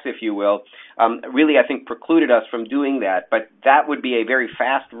tracks, if you will, really I think precluded us from doing that. But that would be a very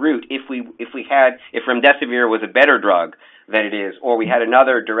fast route if remdesivir was a better drug than it is, or we had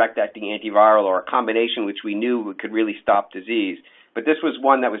another direct-acting antiviral or a combination which we knew could really stop disease. But this was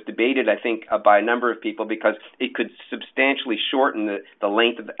one that was debated, I think, by a number of people because it could substantially shorten the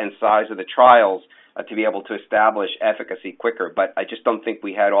length and size of the trials to be able to establish efficacy quicker. But I just don't think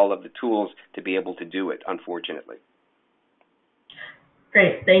we had all of the tools to be able to do it, unfortunately.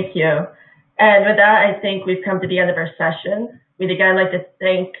 Great, thank you. And with that, I think we've come to the end of our session. We'd again like to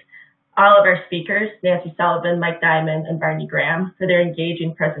thank all of our speakers, Nancy Sullivan, Mike Diamond, and Barney Graham, for their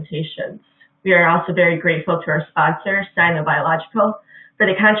engaging presentations. We are also very grateful to our sponsor, Sinobiological, for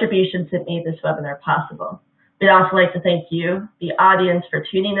the contributions that made this webinar possible. We'd also like to thank you, the audience, for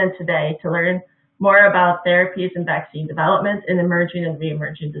tuning in today to learn more about therapies and vaccine development in emerging and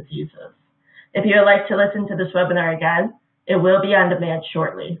re-emerging diseases. If you would like to listen to this webinar again, it will be on demand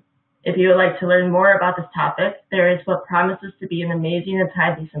shortly. If you would like to learn more about this topic, there is what promises to be an amazing and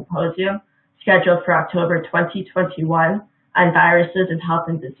timely symposium scheduled for October 2021 on viruses and health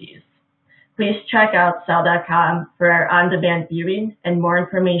and disease. Please check out cell.com for our on-demand viewing and more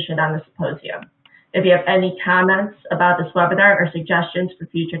information on the symposium. If you have any comments about this webinar or suggestions for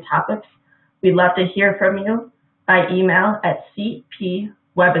future topics, we'd love to hear from you by email at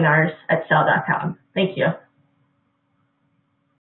cpwebinars@cell.com. Thank you.